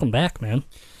not welcome back, man.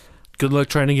 Good luck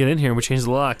trying to get in here. We changed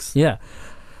the locks. Yeah.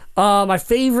 My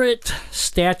favorite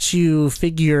statue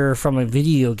figure from a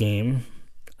video game,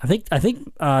 I think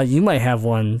you might have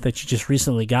one that you just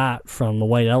recently got from a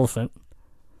White Elephant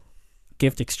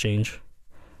gift exchange.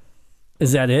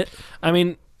 Is that it? I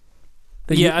mean,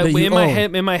 in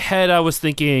my head, I was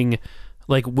thinking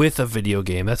like with a video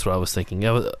game. That's what I was thinking.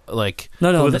 I was like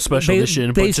with a special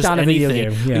edition, based but just on a anything.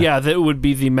 video game. Yeah. That would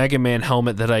be the Mega Man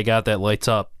helmet that I got that lights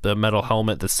up. The metal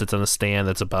helmet that sits on a stand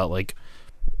that's about like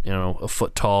a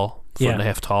foot tall, foot and a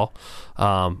half tall.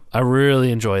 I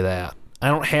really enjoy that. I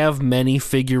don't have many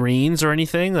figurines or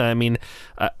anything. I mean,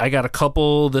 I got a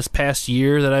couple this past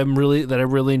year that I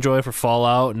really enjoy for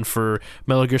Fallout and for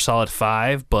Metal Gear Solid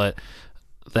 5, but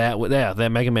that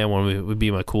Mega Man one would be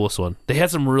my coolest one. They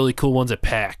had some really cool ones at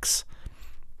PAX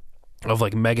of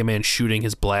like Mega Man shooting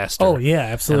his blaster. Oh yeah,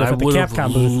 absolutely. And I would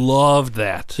have loved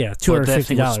that. Yeah,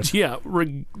 $250. Yeah,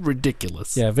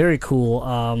 ridiculous. Yeah, very cool.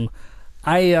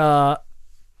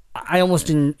 I almost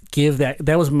didn't give that.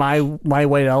 That was my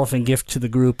White Elephant gift to the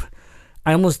group.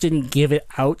 I almost didn't give it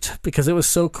out because it was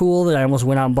so cool that I almost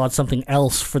went out and bought something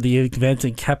else for the event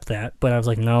and kept that. But I was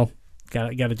like, no, got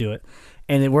to do it.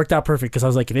 And it worked out perfect because I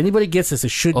was like, if anybody gets this,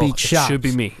 it should be chopped. It should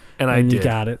be me. And I did. You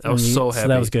got it. I was so happy. So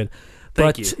that was good.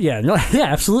 Thank you. Yeah,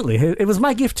 absolutely. It was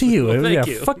my gift to you. Well, thank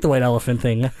you. Fuck the White Elephant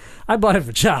thing. I bought it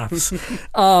for chops.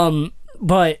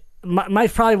 But my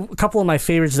probably a couple of my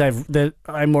favorites that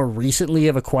I more recently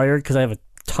have acquired because I have a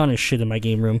ton of shit in my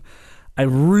game room. I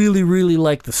really, really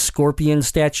like the Scorpion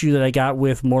statue that I got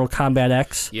with Mortal Kombat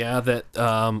X. Yeah, that.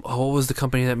 What was the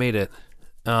company that made it?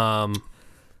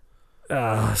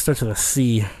 Starts with a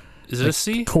C. Is it a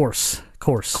C? Course.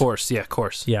 Yeah,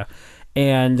 Course. Yeah,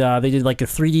 and they did like a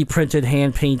 3D printed,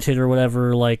 hand painted or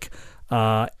whatever, like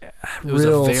it was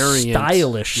real a variant.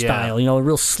 stylish style.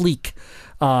 Real sleek.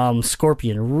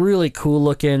 Scorpion, really cool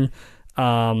looking.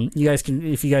 You guys can,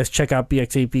 if you guys check out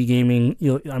BX8B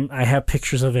Gaming, I have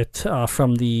pictures of it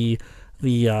from the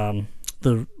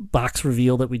box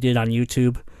reveal that we did on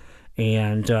YouTube,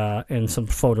 and some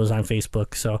photos on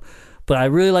Facebook. So, but I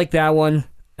really like that one.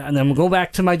 And then we'll go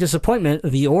back to my disappointment,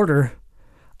 The Order.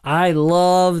 I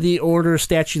love The Order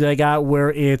statue that I got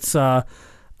where it's oh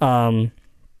my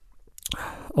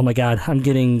god, I'm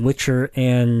getting Witcher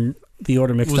and The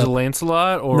Order mixed up. Was it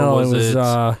Lancelot or no, was it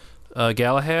was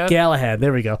Galahad? Galahad,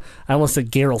 there we go. I almost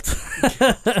said Geralt.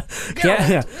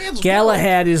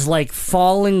 Galahad is like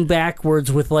falling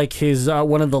backwards with like his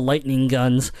one of the lightning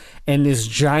guns, and this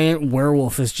giant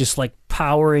werewolf is just like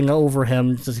powering over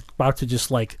him, just about to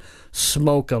just like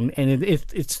smoke him. And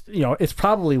it's it's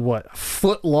probably what,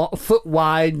 foot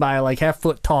wide by like half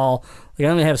foot tall. Like I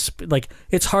don't even have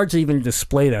it's hard to even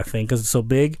display that thing because it's so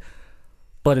big,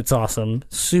 but it's awesome,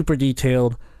 super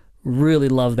detailed. Really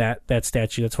love that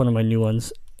statue. That's one of my new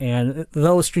ones. And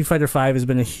though Street Fighter V has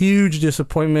been a huge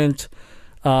disappointment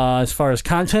as far as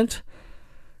content,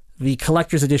 the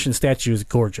collector's edition statue is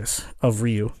gorgeous of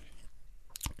Ryu.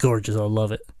 Gorgeous. I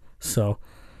love it. So,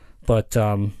 but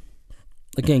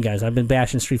again, guys, I've been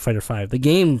bashing Street Fighter V. The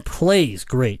game plays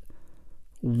great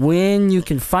when you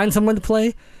can find someone to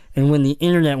play and when the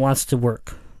internet wants to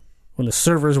work, when the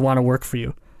servers want to work for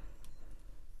you.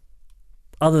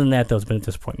 Other than that, though, it's been a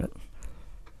disappointment.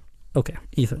 Okay,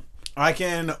 Ethan. I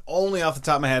can only off the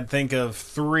top of my head think of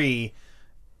 3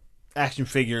 action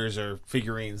figures or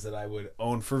figurines that I would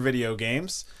own for video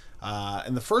games.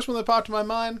 And the first one that popped to my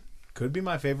mind could be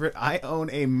my favorite. I own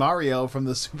a Mario from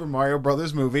the Super Mario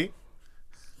Brothers movie.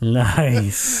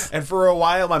 Nice. And for a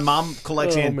while, my mom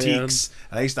collects antiques,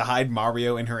 and I used to hide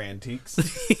Mario in her antiques.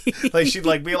 Like she'd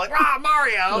like be like, "Ah,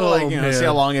 Mario!" See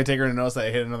how long it'd take her to notice that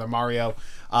I hit another Mario.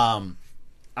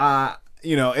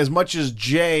 As much as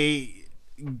Jay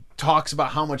talks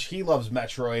about how much he loves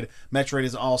Metroid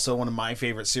is also one of my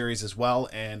favorite series as well.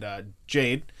 And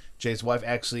Jay's wife,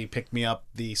 actually picked me up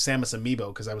the Samus Amiibo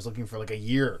because I was looking for like a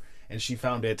year, and she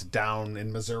found it down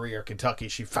in Missouri or Kentucky.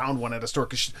 She found one at a store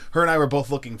because her and I were both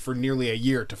looking for nearly a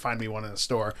year to find me one in a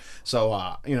store.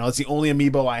 So, it's the only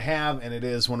Amiibo I have, and it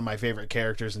is one of my favorite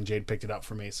characters, and Jade picked it up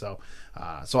for me. So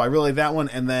I really like that one.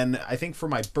 And then I think for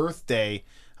my birthday,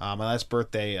 my last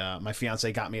birthday, my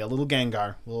fiance got me a little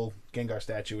Gengar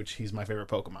statue, which he's my favorite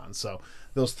Pokemon. So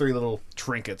those 3 little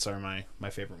trinkets are my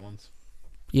favorite ones.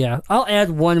 Yeah, I'll add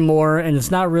one more, and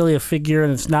it's not really a figure,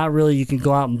 and it's not really you can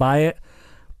go out and buy it.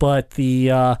 But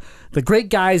the great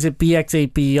guys at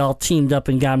BX8B all teamed up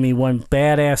and got me one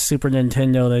badass Super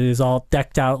Nintendo that is all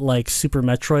decked out like Super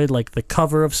Metroid, like the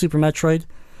cover of Super Metroid.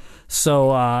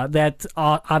 So that's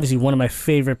obviously one of my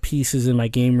favorite pieces in my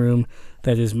game room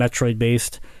that is Metroid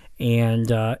based,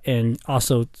 and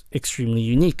also extremely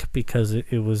unique because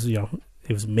it was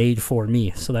made for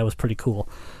me. So that was pretty cool.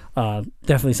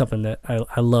 Definitely something that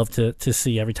I love to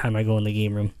see every time I go in the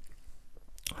game room.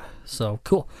 So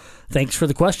cool. Thanks for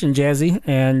the question, Jazzy,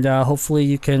 and hopefully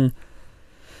you can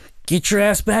get your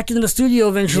ass back into the studio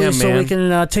eventually so we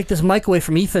can take this mic away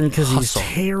from Ethan because he's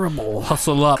terrible.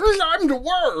 Hustle up. Because I'm the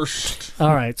worst.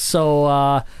 All right,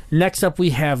 so next up we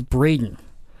have Braden.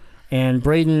 And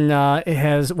Braden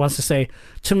wants to say,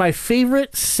 to my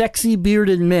favorite sexy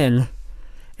bearded men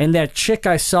and that chick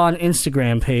I saw on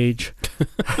Instagram page,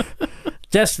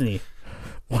 Destiny.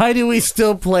 Why do we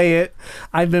still play it?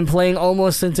 I've been playing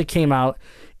almost since it came out.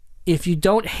 If you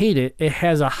don't hate it, it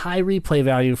has a high replay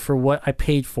value for what I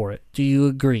paid for it. Do you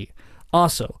agree?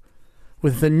 Also,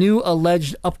 with the new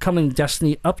alleged upcoming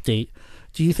Destiny update,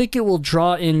 do you think it will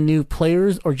draw in new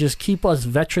players or just keep us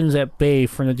veterans at bay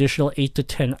for an additional 8 to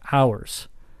 10 hours?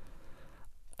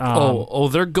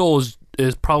 Their goal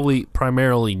is probably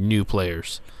primarily new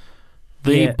players.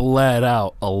 They bled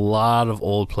out a lot of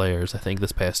old players, I think,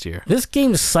 this past year. This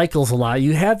game cycles a lot.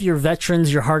 You have your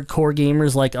veterans, your hardcore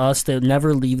gamers like us that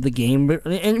never leave the game.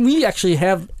 And we actually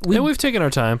have... we've taken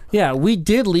our time. Yeah, we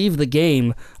did leave the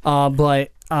game, but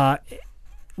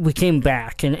we came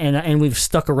back, and we've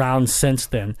stuck around since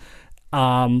then.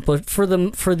 But for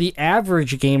the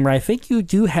average gamer, I think you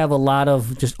do have a lot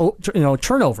of just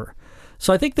turnover.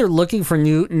 So I think they're looking for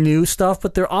new stuff,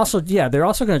 but they're also going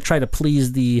to try to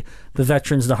please the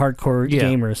veterans, the hardcore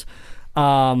gamers.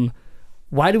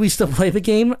 Why do we still play the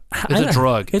game? It's a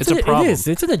drug. It's a problem. It is.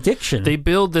 It's an addiction. They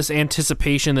build this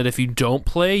anticipation that if you don't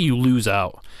play, you lose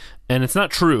out. And it's not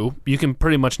true. You can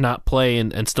pretty much not play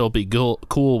and still be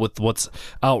cool with what's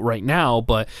out right now,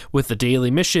 but with the daily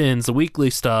missions, the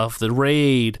weekly stuff, the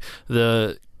raid,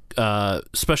 the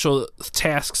special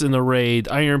tasks in the raid,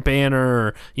 Iron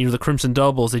Banner, the Crimson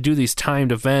Doubles, they do these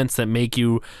timed events that make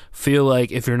you feel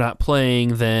like if you're not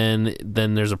playing, then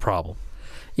there's a problem.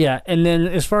 Yeah, and then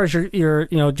as far as your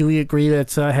do we agree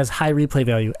that it has high replay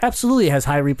value? Absolutely, it has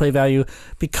high replay value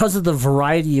because of the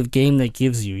variety of game that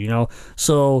gives you.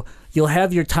 So you'll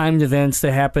have your timed events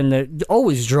that happen that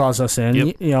always draws us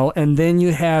in. Yep. And then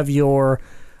you have your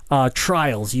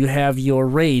trials, you have your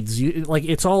raids.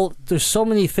 There's so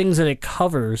many things that it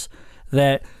covers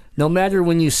that no matter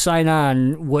when you sign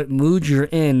on, what mood you're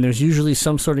in, there's usually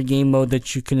some sort of game mode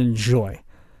that you can enjoy.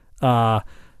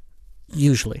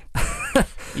 Usually.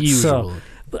 Usually. So,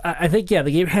 I think the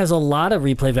game has a lot of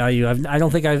replay value.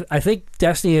 I think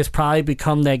Destiny has probably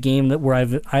become that game where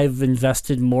I've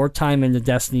invested more time into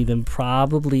Destiny than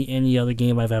probably any other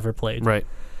game I've ever played. Right.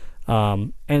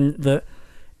 And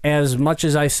as much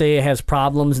as I say it has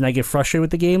problems and I get frustrated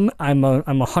with the game, I'm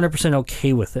 100%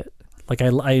 okay with it. Like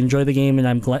I enjoy the game, and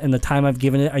I'm glad, and the time I've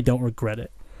given it, I don't regret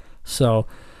it. So,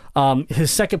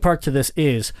 his second part to this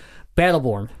is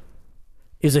Battleborn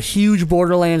is a huge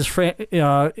Borderlands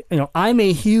I'm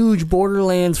a huge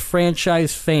Borderlands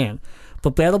franchise fan,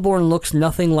 but Battleborn looks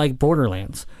nothing like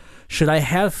Borderlands. Should I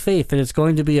have faith that it's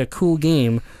going to be a cool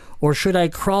game, or should I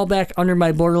crawl back under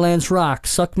my Borderlands rock,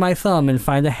 suck my thumb, and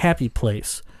find a happy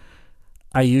place?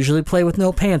 I usually play with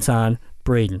no pants on.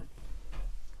 Braden.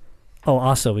 Oh,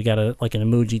 also, we got an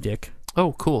emoji dick.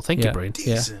 Oh, cool. Thank you, Braden.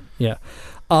 Yeah.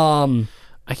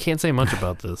 I can't say much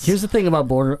about this. Here's the thing about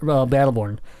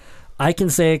Battleborn. I can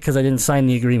say it because I didn't sign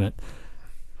the agreement.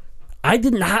 I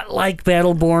did not like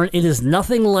Battleborn. It is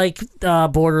nothing like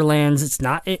Borderlands. It's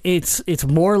not. It's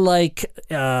more like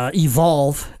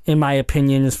Evolve, in my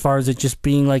opinion, as far as it just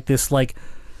being like this like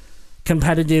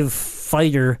competitive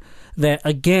fighter. That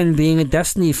again, being a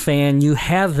Destiny fan, you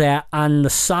have that on the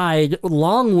side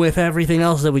along with everything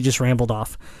else that we just rambled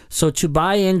off. So to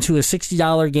buy into a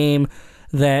 $60 game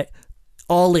that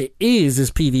all it is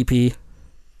PvP.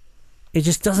 It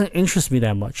just doesn't interest me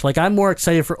that much. Like, I'm more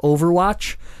excited for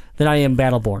Overwatch than I am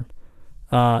Battleborn,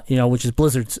 which is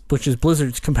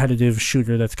Blizzard's competitive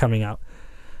shooter that's coming out.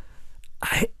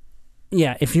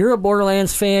 If you're a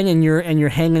Borderlands fan and you're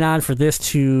hanging on for this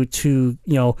to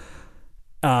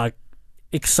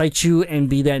excite you and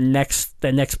be that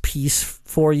next piece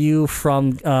for you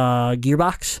from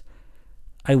Gearbox,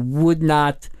 I would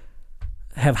not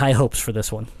have high hopes for this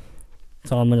one.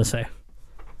 That's all I'm going to say.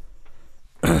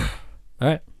 All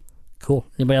right, cool.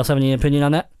 Anybody else have any opinion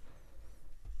on that?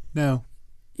 No.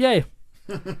 Yay.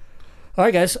 All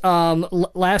right, guys.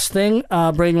 Last thing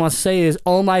Braden wants to say is,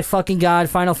 oh my fucking god,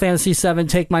 Final Fantasy VII,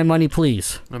 take my money,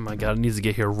 please. Oh my god, it needs to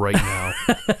get here right now.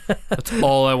 That's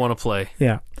all I want to play.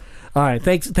 Yeah. All right,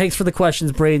 thanks for the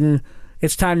questions, Braden.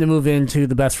 It's time to move into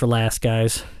the best for last,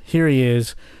 guys. Here he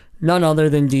is, none other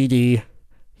than DD.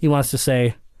 He wants to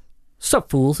say, sup,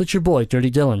 fools, it's your boy,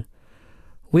 Dirty Dylan.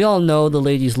 We all know the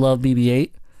ladies love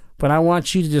BB-8, but I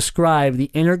want you to describe the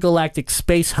intergalactic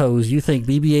space hose you think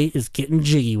BB-8 is getting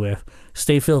jiggy with.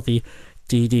 Stay filthy,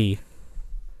 DD.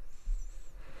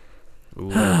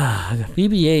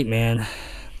 BB-8, man.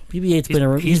 BB-8's been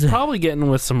around. He's probably getting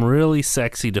with some really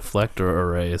sexy deflector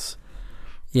arrays.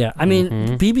 Yeah, I mean,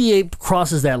 BB-8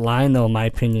 crosses that line, though, in my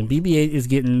opinion. BB-8 is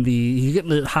getting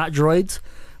the hot droids,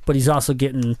 but he's also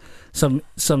getting some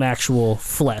actual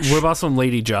flesh. What about some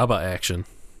Lady Jabba action?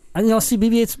 See,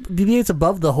 BB-8's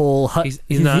above the whole Hut.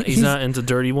 He's not into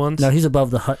dirty ones? No, he's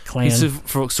above the Hut clan. He's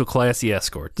so classy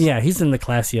escorts. Yeah, he's in the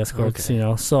classy escorts,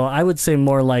 Okay. So I would say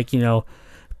more like,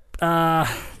 man.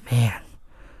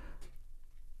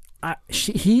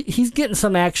 He's getting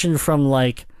some action from,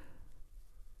 like,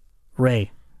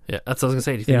 Rey. Yeah, that's what I was going to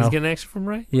say. Do you think he's getting action from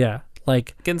Rey? Yeah,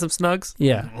 like... Getting some snugs?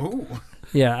 Yeah. Ooh.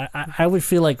 Yeah, I would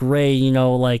feel like Rey,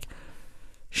 like...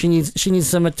 She needs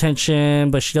some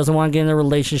attention, but she doesn't want to get in a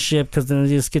relationship because then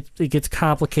it gets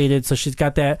complicated. So she's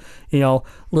got that,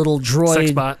 little droid.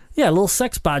 Sex bot. Yeah, little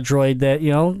sex bot droid that,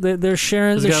 they're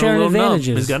sharing advantages.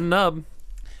 Nub. He's got a nub.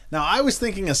 Now, I was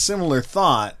thinking a similar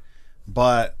thought,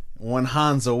 but when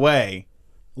Han's away,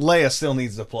 Leia still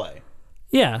needs to play.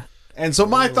 Yeah. And so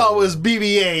my thought was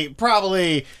BB-8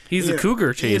 probably... He's a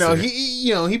cougar chaser.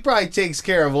 He probably takes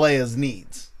care of Leia's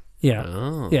needs. Yeah.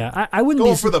 Oh. Yeah, I wouldn't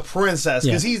Go be... for the princess,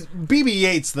 because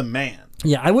BB-8's the man.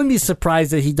 Yeah, I wouldn't be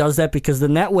surprised that he does that, because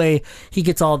then that way he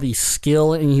gets all the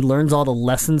skill and he learns all the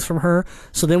lessons from her.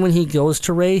 So then when he goes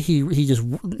to Rey, he just,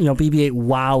 BB-8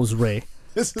 wows Rey.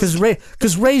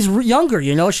 Because Rey's younger,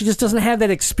 she just doesn't have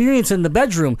that experience in the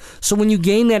bedroom. So when you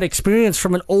gain that experience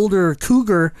from an older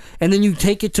cougar and then you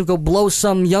take it to go blow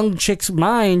some young chick's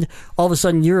mind, all of a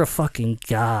sudden you're a fucking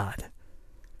god.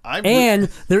 And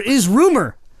there is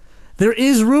rumor that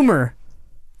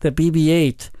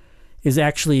BB-8 is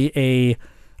actually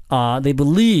they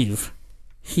believe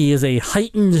he is a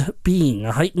heightened being,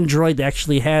 a heightened droid that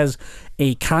actually has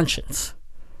a conscience.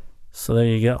 So there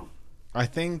you go. I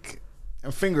think,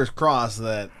 fingers crossed,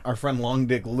 that our friend Long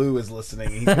Dick Lou is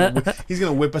listening. He's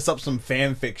gonna whip us up some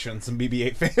fan fiction, some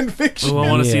BB-8 fan fiction. Oh, I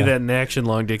want to see that in action,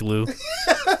 Long Dick Lou.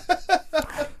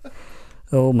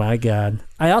 Oh my god.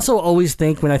 I also always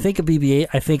think, when I think of BB-8,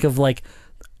 I think of, like,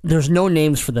 there's no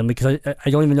names for them because I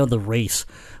don't even know the race.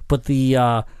 But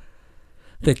the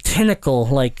the tentacle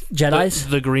like Jedis.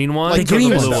 The green one? Like The green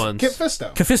the ones. blue ones. Kit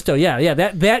Fisto. Mephisto, yeah.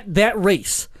 That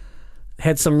race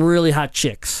had some really hot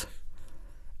chicks.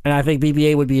 And I think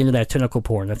BB-8 would be into that tentacle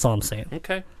porn. That's all I'm saying.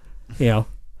 Okay. You know,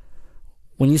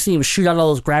 when you see him shoot out all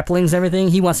those grapplings and everything,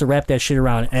 he wants to wrap that shit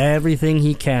around everything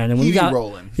he can. And when He you got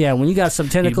rolling. yeah, when you got some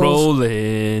He tentacles,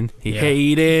 rolling. He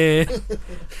hate it.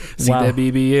 See Wow. that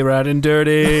BB-8 riding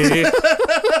dirty.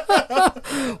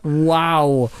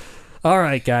 wow. All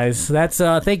right, guys. That's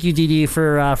thank you, DD,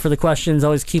 for the questions.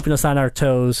 Always keeping us on our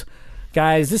toes,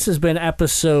 guys. This has been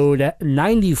episode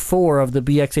 94 of the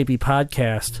BX8B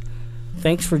podcast.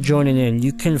 Thanks for joining in.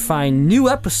 You can find new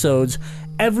episodes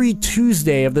every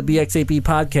Tuesday of the BX8B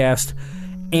podcast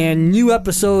and new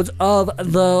episodes of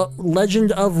The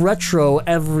Legend of Retro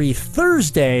every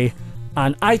Thursday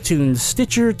on iTunes,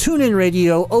 Stitcher, TuneIn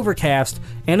Radio, Overcast,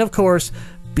 and of course,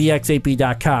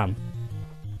 BX8B.com.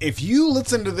 If you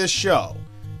listen to this show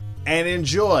and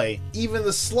enjoy even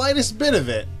the slightest bit of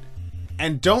it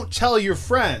and don't tell your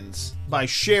friends by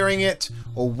sharing it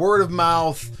or word of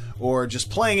mouth or just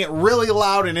playing it really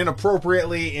loud and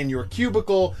inappropriately in your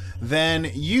cubicle,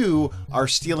 then you are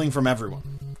stealing from everyone.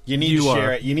 You need to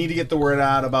share it. You need to get the word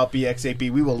out about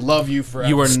BX8B. We will love you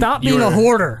forever. Stop being a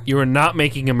hoarder. You are not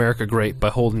making America great by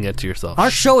holding it to yourself. Our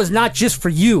show is not just for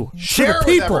you. Share for it the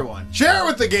with people. everyone. Share it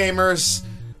with the gamers.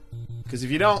 Because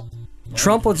if you don't,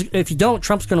 If you don't,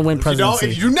 Trump's going to win presidency.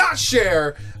 if you do not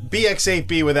share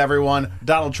BX8B with everyone,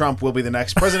 Donald Trump will be the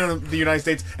next president of the United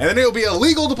States, and then it will be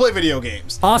illegal to play video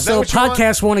games. Also, Is that what you want?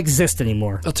 podcasts won't exist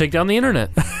anymore. They'll take down the internet.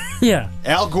 Yeah.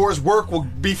 Al Gore's work will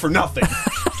be for nothing.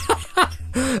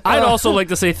 I'd also like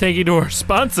to say thank you to our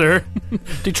sponsor,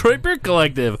 Detroit Beer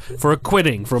Collective, for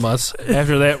quitting from us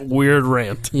after that weird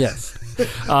rant. Yes.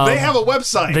 They have a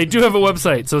website. They do have a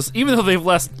website, so even though they've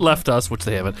left us, which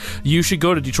they haven't, you should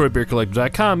go to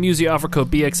DetroitBeerCollective.com, use the offer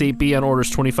code BX8B on orders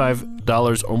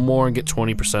 $25 or more and get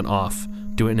 20% off.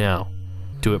 Do it now.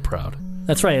 Do it proud.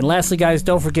 That's right. And lastly, guys,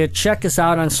 don't forget, check us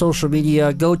out on social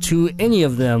media. Go to any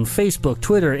of them: Facebook,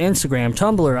 Twitter, Instagram,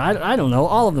 Tumblr, I don't know,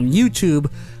 all of them, YouTube,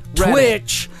 Reddit.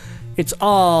 Twitch. It's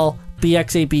all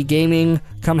BX8B Gaming.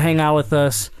 Come hang out with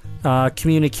us,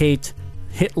 communicate,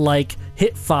 hit like,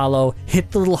 hit follow,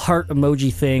 hit the little heart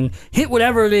emoji thing, hit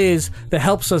whatever it is that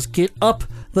helps us get up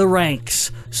the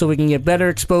ranks so we can get better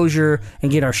exposure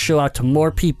and get our show out to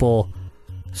more people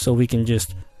so we can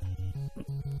just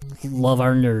love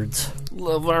our nerds.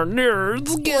 Love our nerds.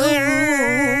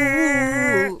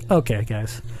 Okay,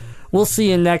 guys. We'll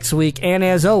see you next week. And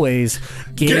as always,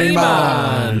 game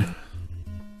on.